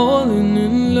 falling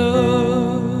in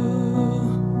love.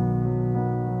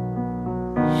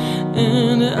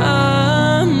 And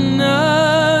I'm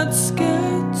not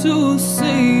scared to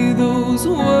say those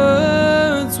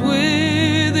words.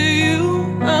 With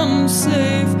you I'm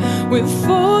safe. We're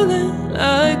falling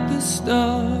like the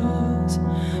stars,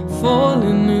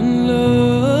 falling in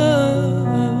love.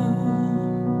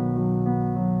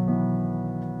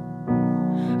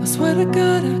 I swear to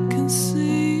God I can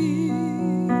see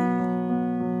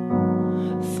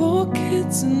 4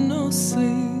 kids and no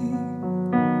sleep,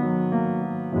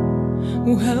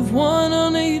 who have one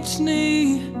on each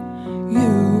knee,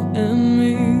 you and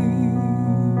me.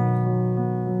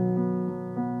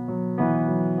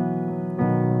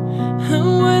 And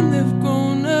when they've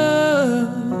grown up,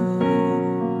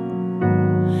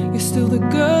 you're still the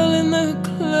girl in the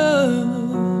club.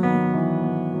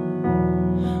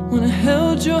 When I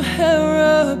held your hair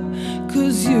up,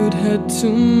 'cause you'd had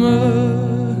too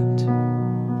much.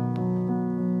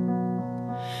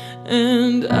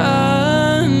 And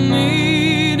I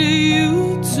need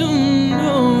you to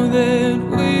know that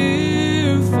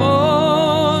we're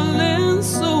falling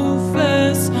so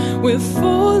fast. We're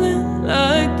falling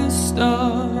like the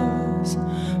stars,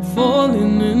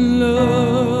 falling in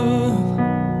love.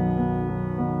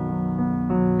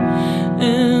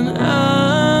 And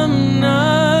I'm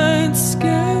not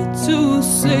scared to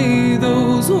say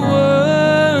those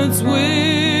words.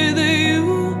 With you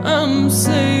I'm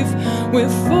safe.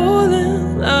 We're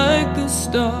falling like the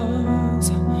stars,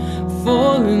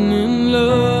 falling in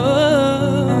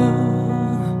love.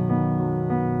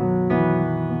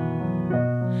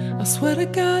 I swear to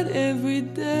God every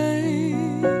day,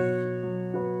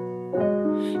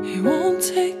 He won't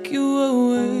take you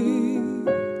away.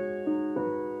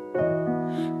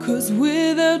 'Cause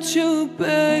without you,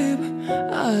 babe,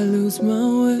 I lose my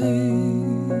way.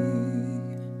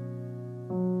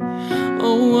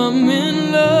 Oh, I'm in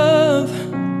love.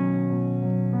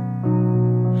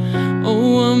 Oh,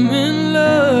 I'm in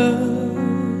love.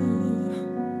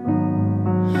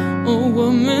 Oh,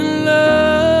 I'm in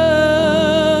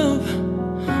love.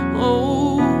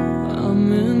 Oh, I'm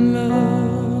in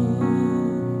love.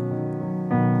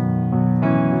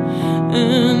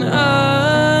 And I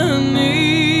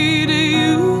need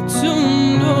you to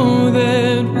know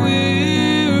that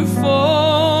we're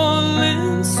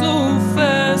falling so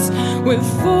fast. We're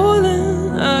falling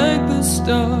like the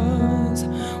stars,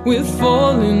 we're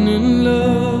falling in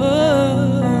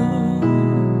love.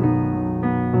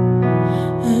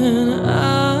 And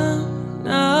I'm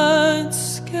not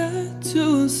scared to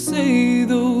say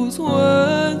those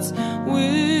words.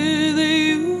 With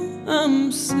you I'm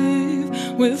safe.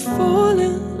 We're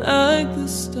falling like the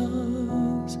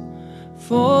stars,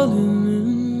 falling in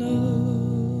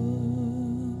love.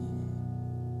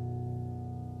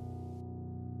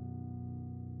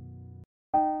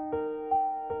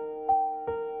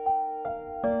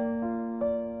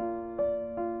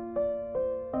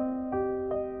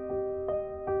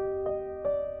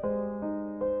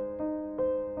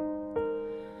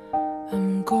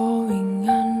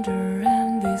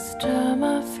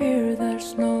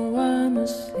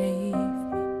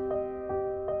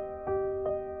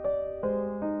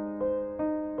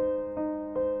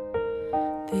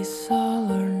 This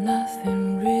all or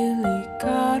nothing really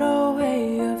got a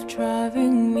way of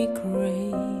driving me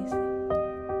crazy.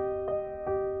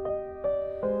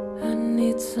 I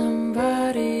need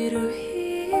somebody to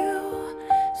heal,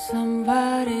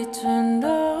 somebody to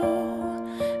know,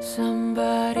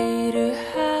 somebody to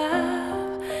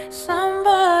have,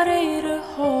 somebody to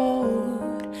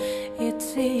hold.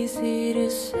 It's easy to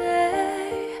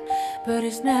say, but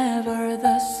it's never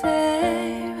the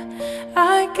same.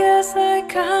 I guess I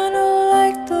kinda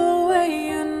like the way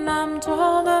you numbed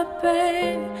all the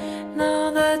pain.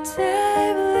 Now the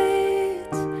day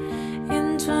bleeds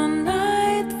into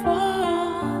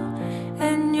nightfall,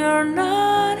 and you're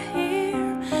not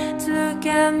here to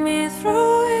get me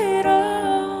through it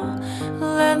all.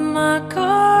 Let my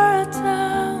guard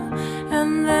down,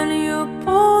 and then you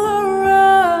pull the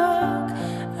rug.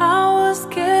 I was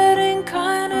getting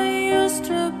kinda used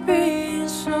to being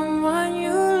someone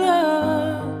you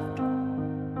loved.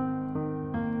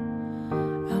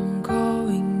 I'm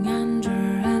going under,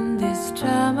 and this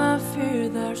time I fear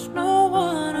there's no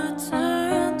one to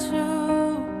turn to.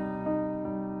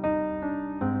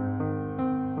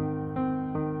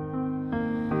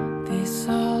 This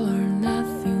all or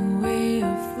nothing way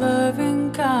of loving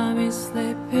got me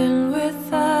sleeping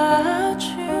without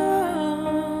you.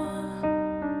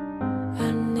 I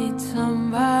need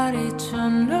somebody to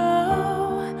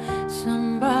know,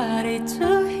 somebody to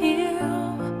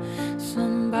heal,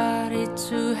 somebody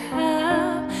to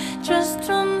have, just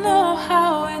to know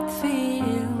how it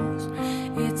feels.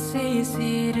 It's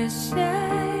easy to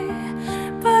say,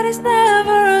 but it's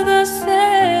never the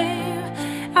same.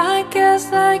 I guess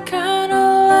I kinda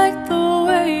like the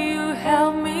way you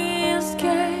help me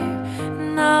escape.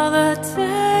 Now the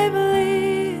day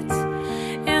bleeds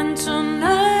into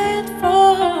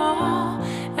nightfall,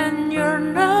 and you're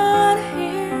not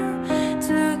here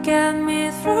to get me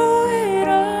through it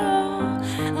all.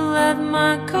 Let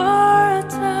my guard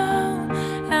down,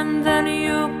 and then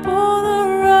you pull the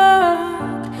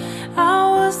rug. I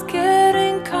was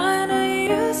getting kinda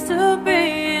used to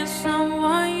being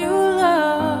someone you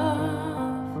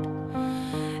loved,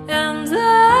 and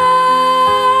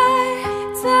I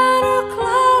tend to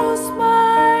close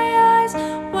my eyes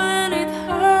when it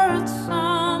hurts.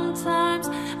 Sometimes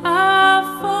I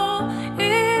fall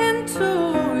into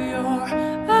your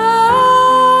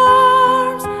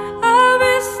arms. I'll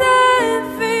be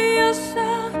safe in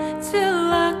yourself till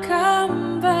I come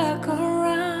back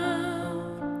around.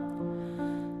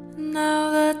 Now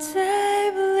the day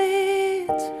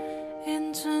bleeds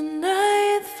into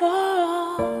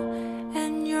nightfall,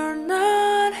 and you're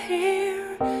not here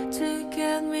to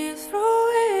get me through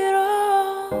it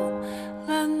all.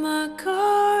 Let my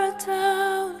guard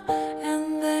down, and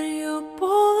then you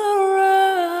pull the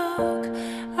rug.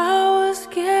 I was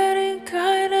getting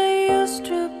kinda used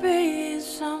to being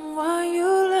someone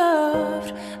you loved.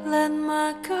 Let my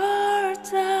guard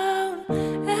down,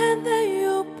 and then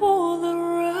you pull the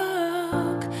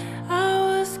rug. I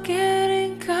was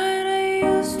getting kinda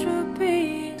used to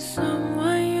being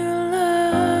someone you loved.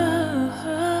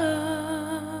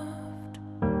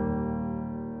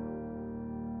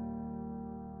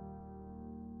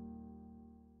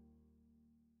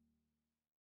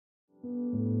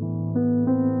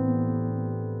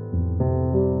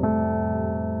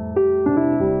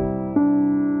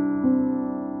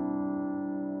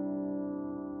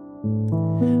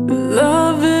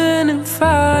 Loving and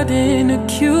fighting,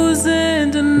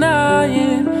 accusing,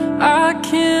 denying. I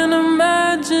can't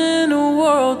imagine a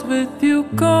world with you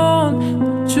gone.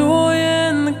 The joy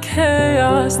and the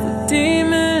chaos, the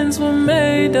demons were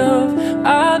made of.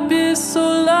 I'd be so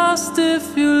lost if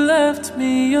you left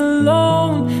me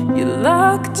alone. You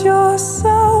locked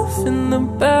yourself in the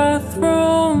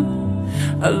bathroom,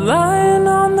 lying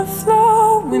on the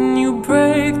floor when you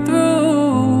break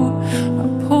through. I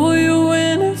pull you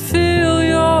in and feel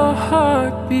your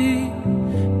heartbeat.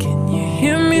 Can you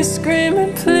hear me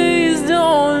screaming, please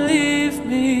don't leave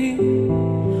me?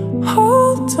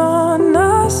 Hold on,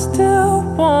 I still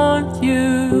want you.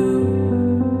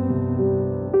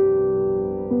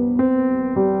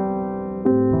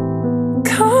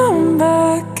 Come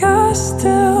back, I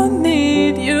still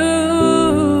need you.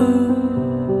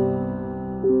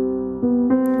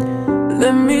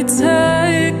 Let me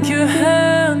take your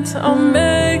hand, I'll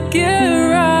make it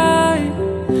right.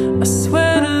 I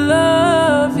swear to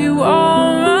love you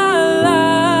all my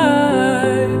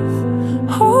life.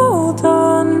 Hold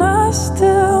on, I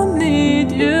still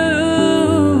need you.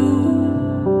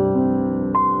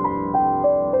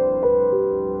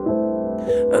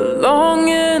 A long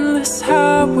endless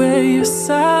highway, you're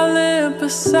silent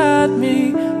beside me.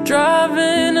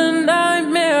 Driving a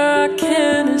nightmare I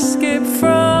can't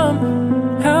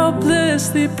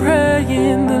endlessly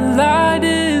praying the light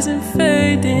isn't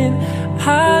fading,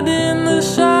 hiding the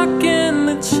shock and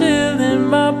the chill in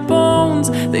my bones.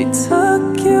 They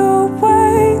took you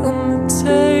away on the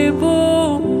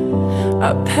table.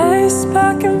 I pace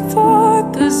back and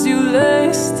forth as you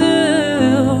lay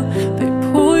still. They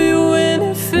pull you in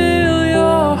and feel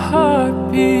your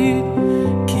heartbeat.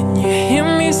 Can you hear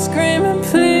me screaming,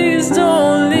 please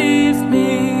don't leave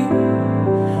me?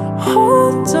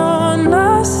 Hold on,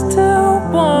 I still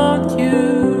want you.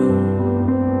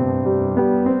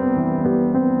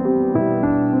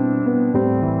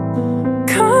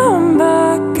 Come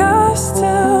back, I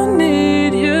still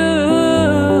need you.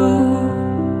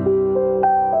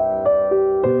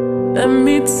 Let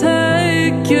me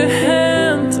take your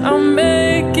hand, I'll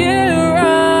make it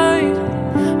right.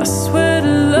 I swear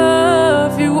to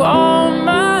love you all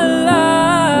my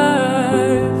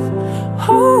life.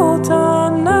 Hold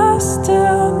on, I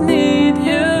still need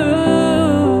you.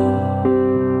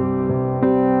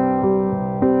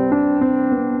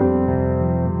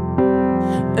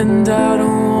 And I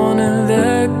don't wanna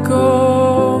let go.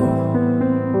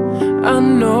 I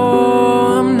know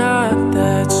I'm not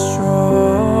that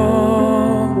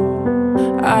strong.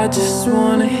 I just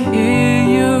wanna hear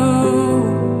you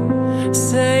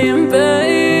saying,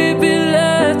 baby,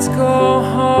 let's go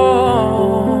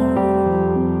home.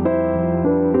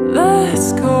 Let's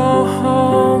go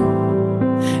home.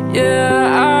 Yeah,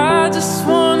 I just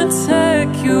wanna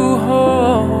take you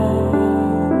home.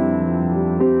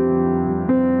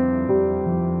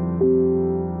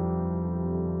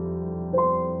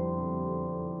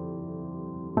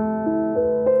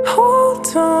 Hold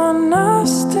on, I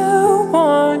still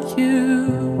want you.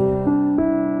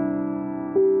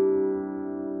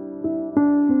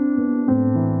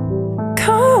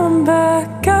 Come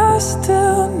back, I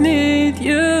still need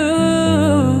you.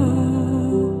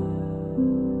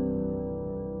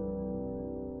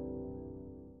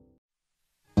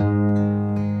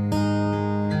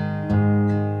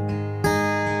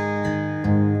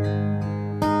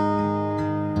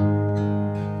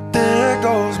 There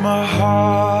goes my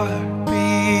heart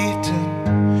beating,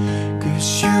 'cause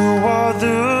you are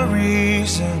the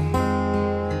reason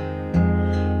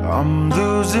I'm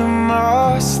losing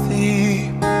my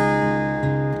sleep.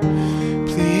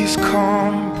 Please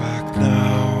come back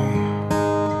now.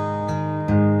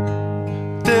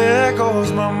 There goes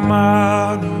my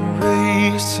mind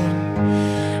racing,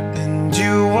 and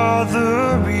you are the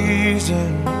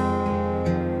reason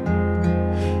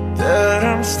that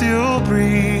I'm still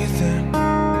breathing.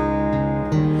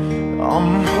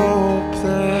 I'm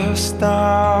hopeless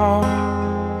now.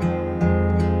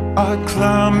 I'd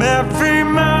climb every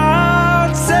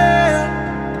mountain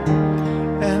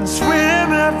and swim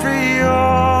every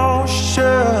ocean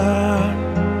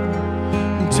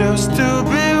just to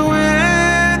be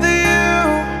with you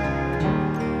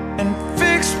and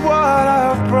fix what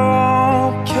I've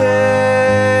broken.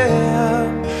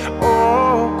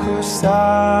 Oh, 'cause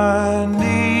I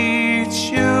need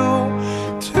you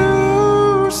to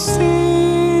see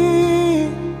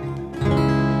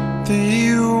that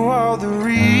you are the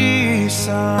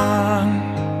reason.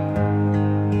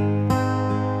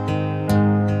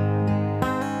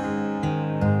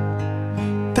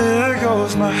 There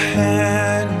goes my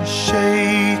hand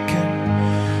shaking,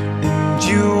 and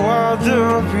you are the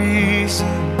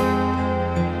reason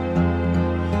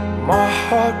my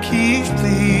heart keeps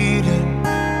bleeding.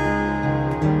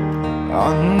 I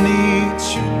need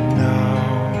you now.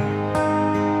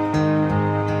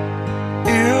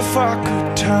 If I could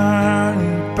turn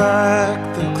back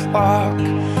the clock,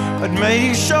 I'd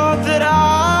make sure that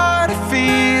I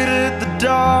defeated the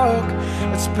dark.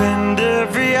 I'd spend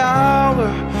every hour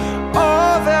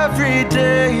of every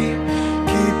day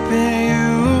keeping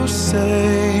you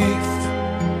safe,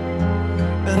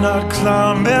 and I'd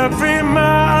climb every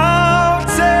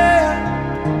mountain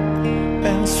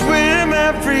and swim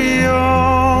every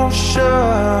ocean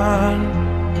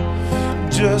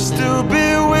just to be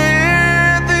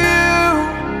with you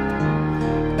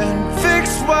and fix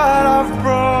what I've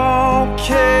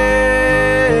broken.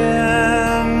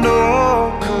 Oh,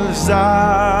 'cause I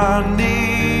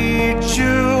need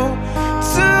you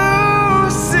to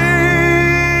see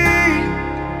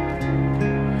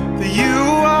that you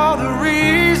are the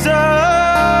reason.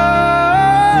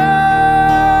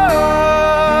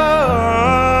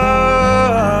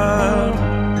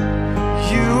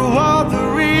 You are the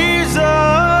reason.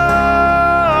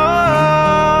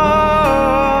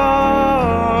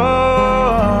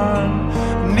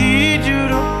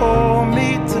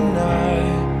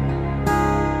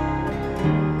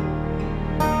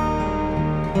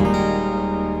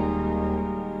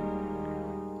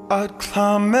 I'd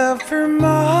climb every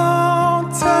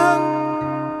mountain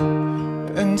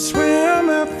and swim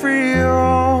every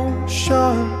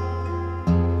ocean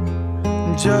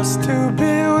just to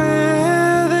be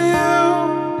with you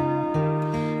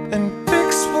and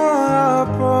fix what I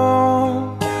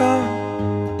broken.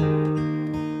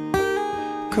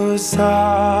 'Cause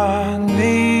I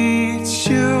need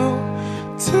you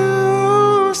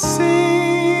to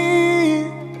see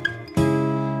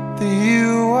that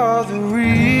you are the reason.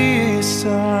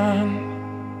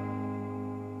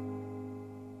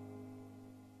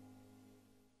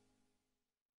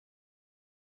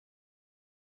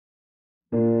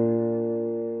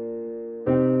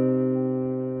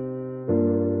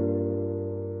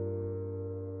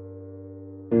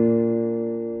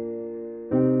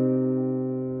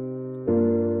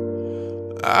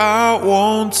 I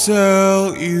won't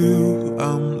tell you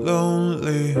I'm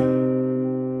lonely,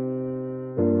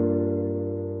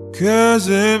 'cause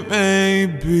it may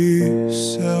be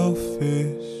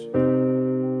selfish.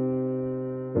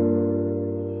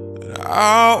 And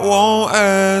I won't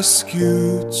ask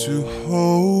you to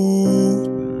hold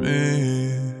me,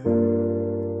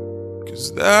 'cause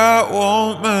that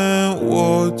won't mean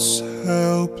what's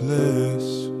helpless.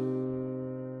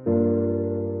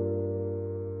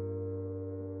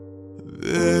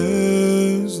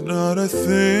 There's not a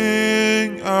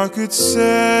thing I could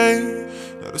say,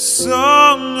 not a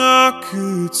song I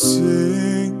could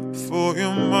sing for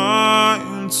your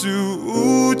mind to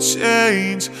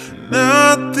change.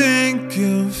 Nothing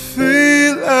can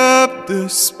fill up the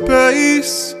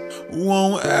space,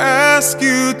 won't ask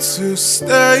you to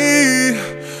stay.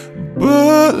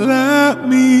 But let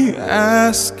me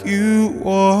ask you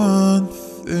one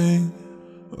thing.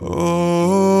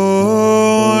 Oh,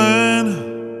 when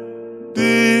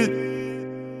did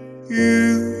you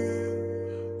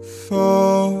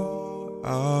fall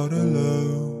out of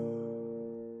love?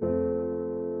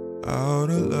 Out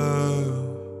of love.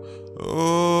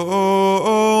 Oh,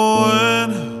 when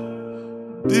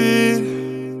did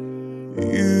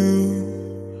you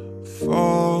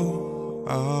fall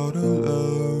out of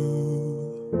love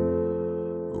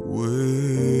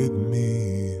with me?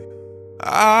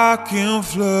 I can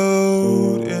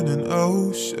float in an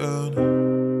ocean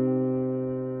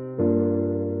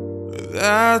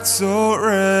that's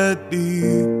already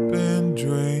been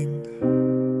drained,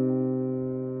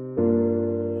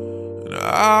 and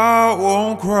I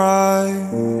won't cry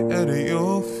at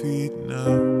your feet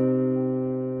now.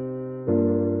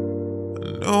 I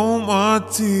know my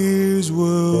tears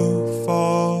will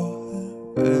fall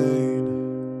in vain.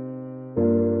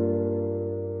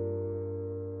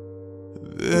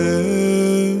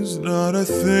 There's not a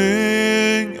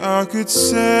thing I could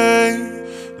say,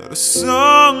 not a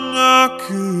song I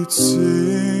could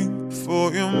sing for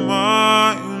your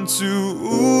mind to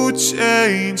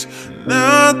change.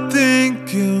 Nothing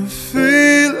can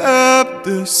fill up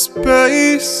the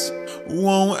space,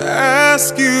 won't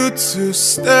ask you to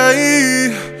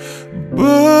stay.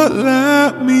 But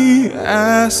let me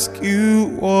ask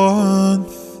you one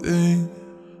thing.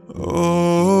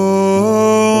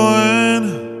 Oh, when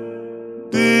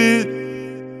did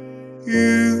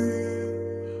you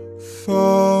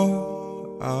fall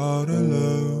out of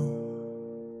love?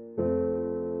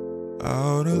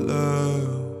 Out of love.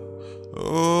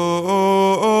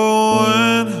 Oh,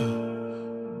 when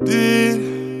did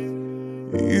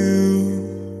you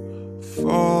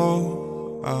fall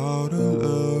out of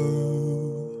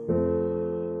love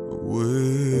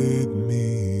with me?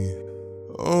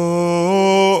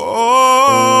 Oh,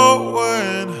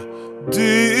 when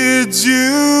did you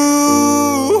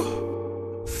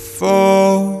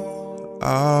fall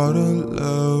out of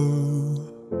love?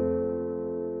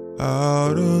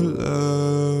 Out of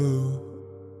love.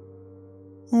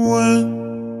 When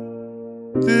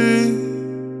did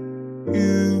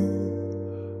you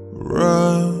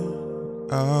run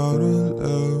out of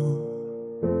love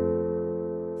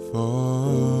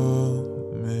for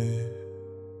me?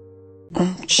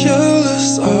 I'm jealous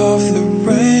of the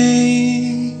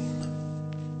rain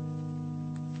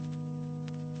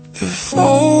that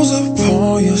falls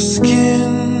upon your skin.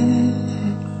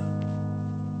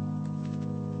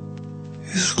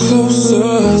 It's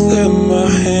closer than my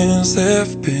hands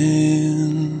have been.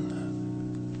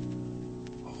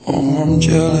 Oh, I'm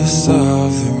jealous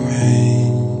of the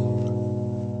rain.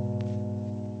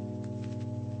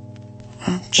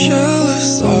 I'm jealous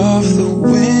of the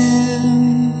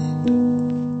wind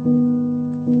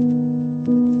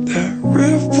that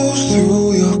ripples through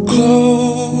your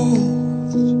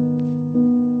clothes.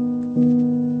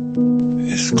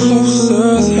 It's closer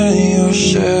than your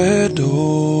shadow.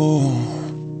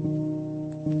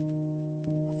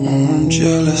 I'm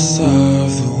jealous of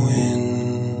the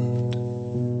wind,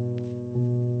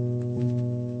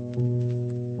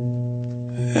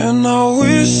 and I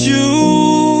wish you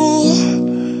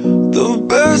the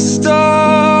best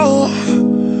of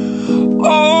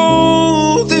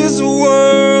all this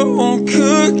world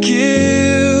could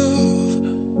give.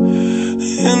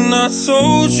 And I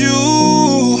told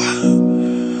you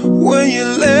when you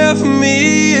left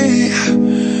me,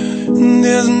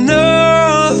 there's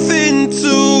nothing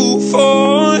to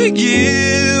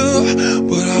forgive.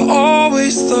 But I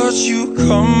always thought you'd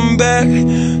come back,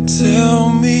 tell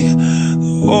me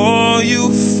that all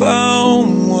you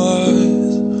found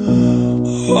was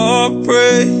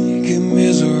heartbreak and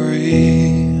misery.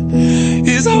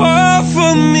 It's hard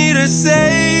for me to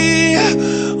say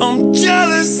I'm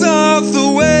jealous of the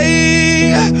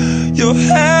way you're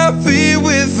happy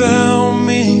without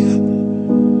me.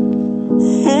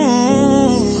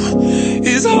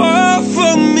 It's hard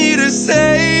for me to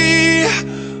say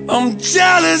I'm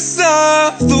jealous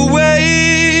of the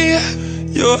way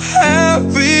you're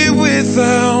happy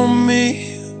without me.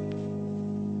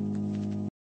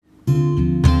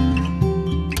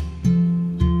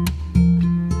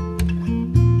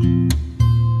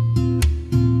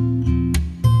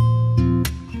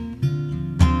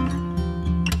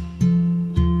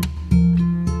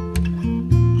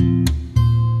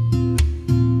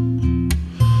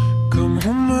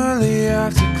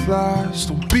 After class,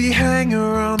 don't be hanging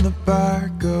around the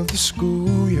back of the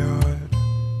schoolyard.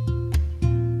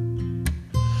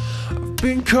 I've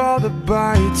been called up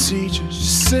by a teacher. She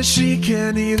said she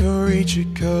can't even reach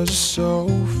it 'cause it's so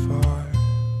far.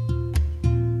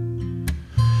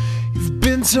 You've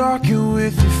been talking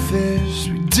with your fist.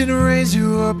 We didn't raise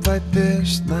you up like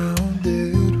this, now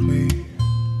did we?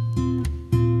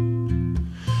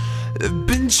 There've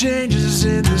been changes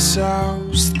in this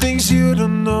house, things you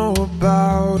don't know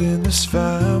about in this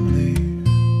family.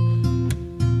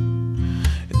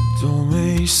 It don't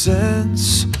make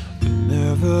sense, but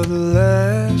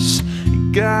nevertheless,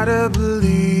 you gotta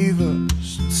believe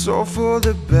us, it's all for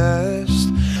the best.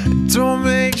 It don't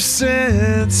make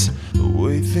sense the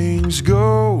way things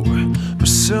go, but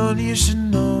son, you should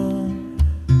know.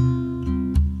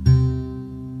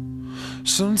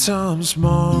 Sometimes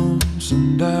moms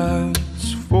and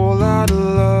dads fall out of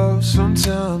love,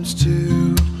 sometimes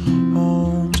two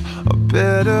homes are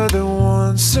better than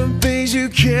one. Some things you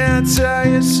can't tell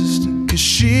your sister 'cause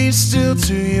she's still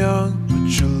too young, but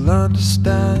you'll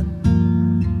understand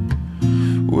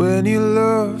when you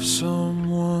love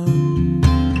someone.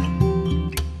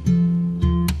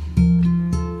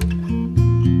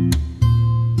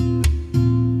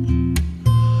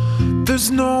 There's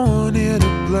no one here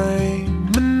to blame,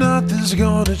 but nothing's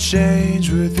gonna change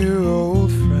with your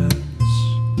old friends.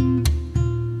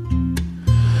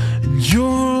 And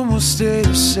your room will stay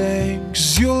the same,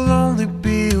 'cause you'll only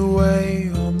be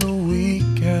away on the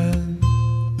weekend.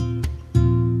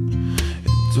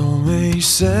 It don't make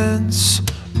sense,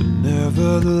 but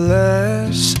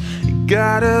nevertheless, you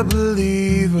gotta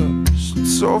believe us,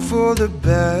 it's all for the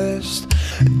best.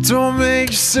 It don't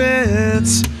make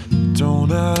sense,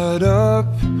 don't add up,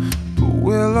 but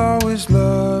we'll always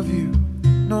love you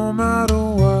no matter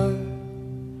what.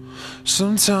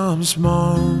 Sometimes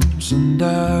moms and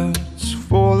dads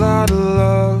fall out of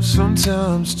love,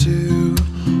 sometimes two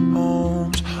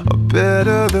homes are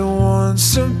better than one.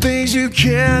 Some things you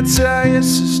can't tell your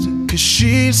sister 'cause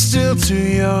she's still too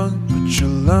young, but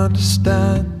you'll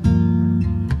understand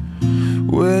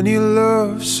when you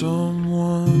love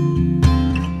someone.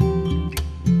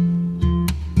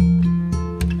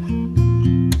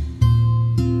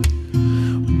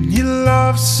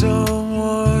 Love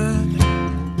someone.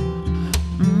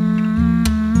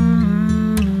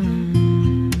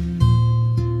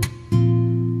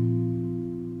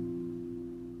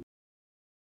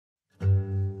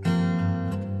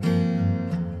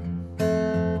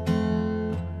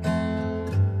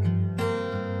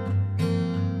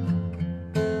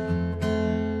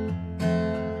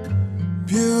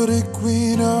 Beauty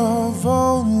queen of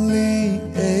only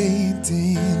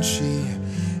 18, she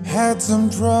had some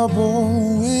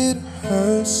trouble with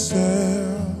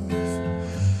herself.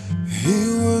 He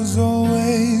was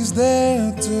always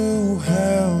there to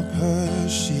help her.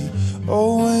 She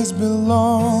always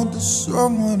belonged to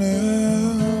someone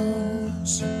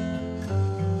else.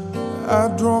 I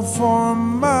drove for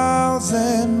miles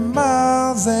and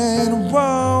miles and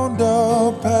wound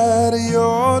up at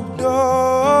your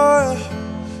door.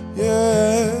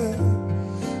 Yeah,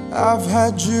 I've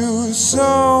had you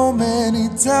so many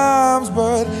times,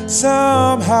 but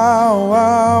somehow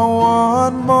I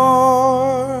want more.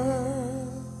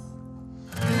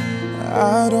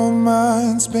 I don't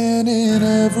mind spending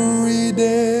every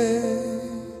day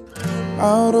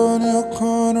out on your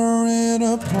corner in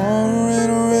a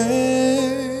pouring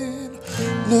rain.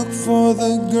 Look for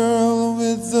the girl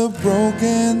with the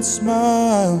broken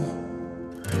smile.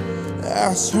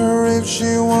 Ask her if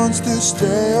she wants to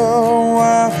stay a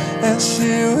while, and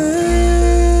she will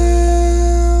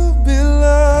be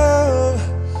loved,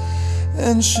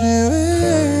 and she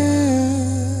will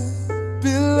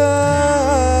be loved.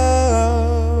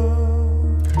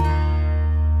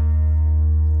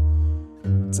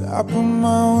 Tap on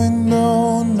my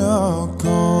window, knock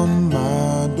on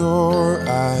my door.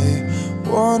 I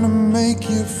wanna make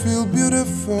you feel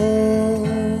beautiful.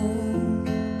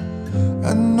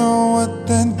 I know I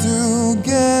tend to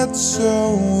get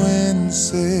so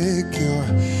insecure.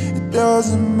 It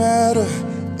doesn't matter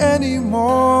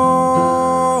anymore.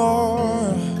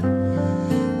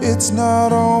 It's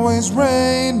not always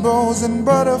rainbows and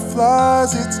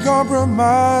butterflies. It's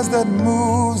compromise that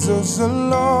moves us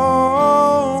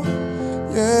along.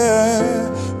 Yeah,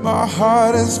 my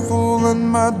heart is full and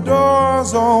my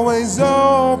door's always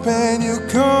open. You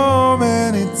come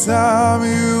anytime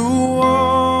you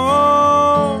want.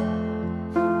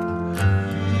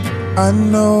 I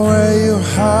know where you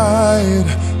hide,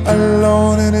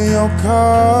 alone in your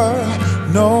car.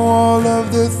 Know all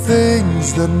of the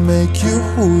things that make you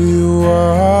who you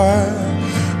are.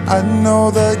 I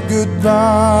know that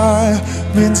goodbye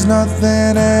means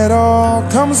nothing at all.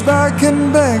 Comes back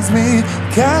and begs me,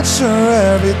 catch her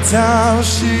every time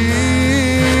she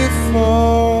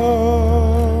falls.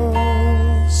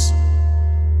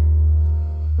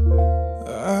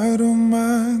 I don't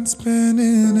mind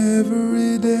spending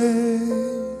every day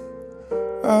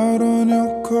out on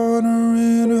your corner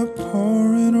in a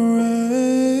pouring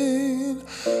rain.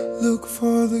 Look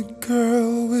for the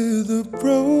girl with a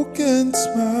broken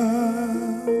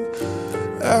smile.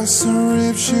 Ask her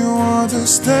if she wants to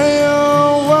stay a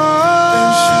while,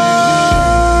 and she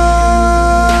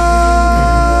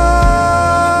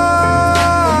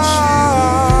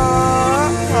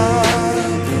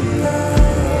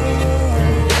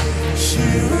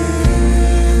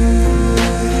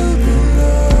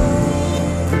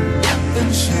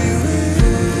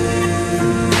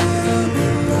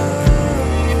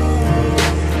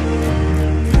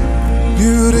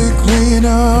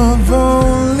of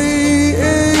only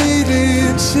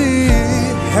 18, she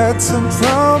had some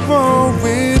trouble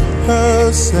with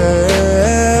herself.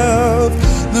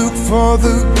 Look for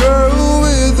the girl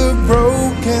with a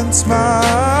broken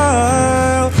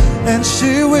smile, and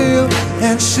she will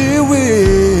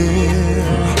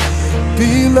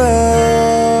be loved.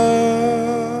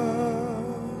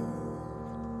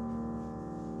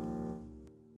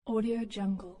 Audio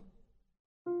Jungle.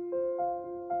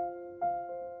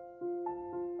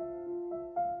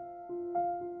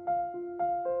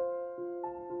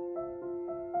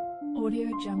 Audio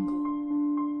Jungle.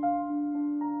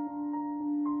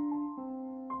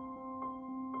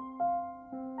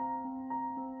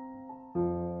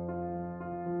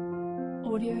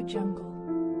 Audio Jungle.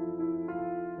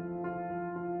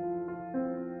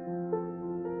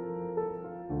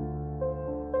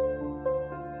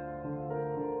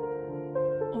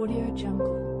 Audio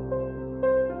Jungle.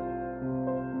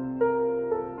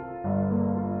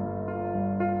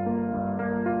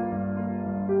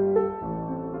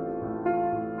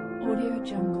 Audio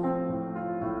Jungle.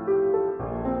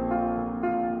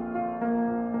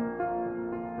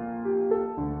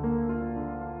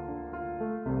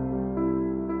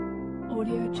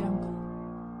 Audio Jungle.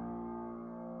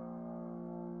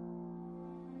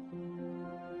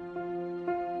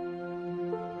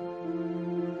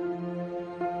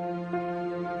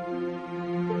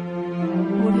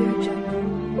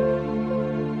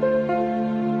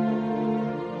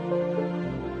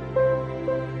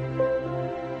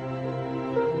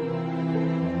 Audio Jungle.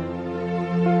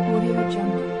 Audio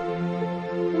Jungle.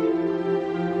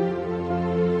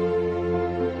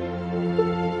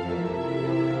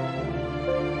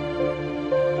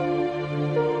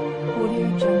 Audio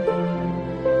Jungle. Audio Jungle.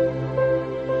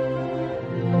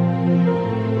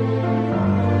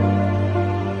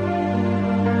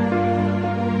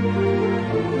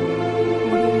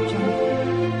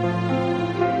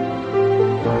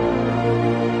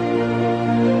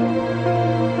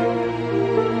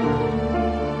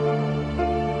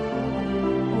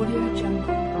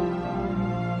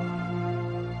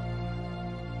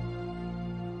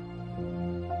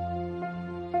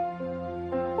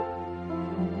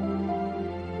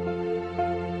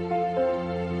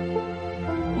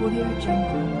 Audio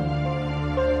Jungle.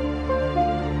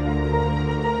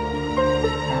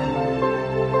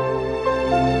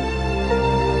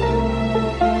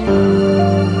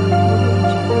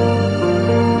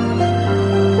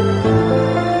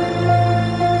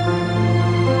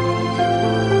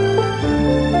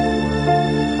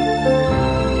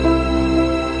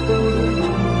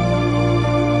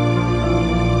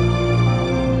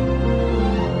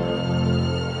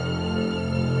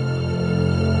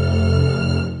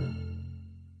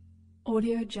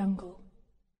 Audio Jungle.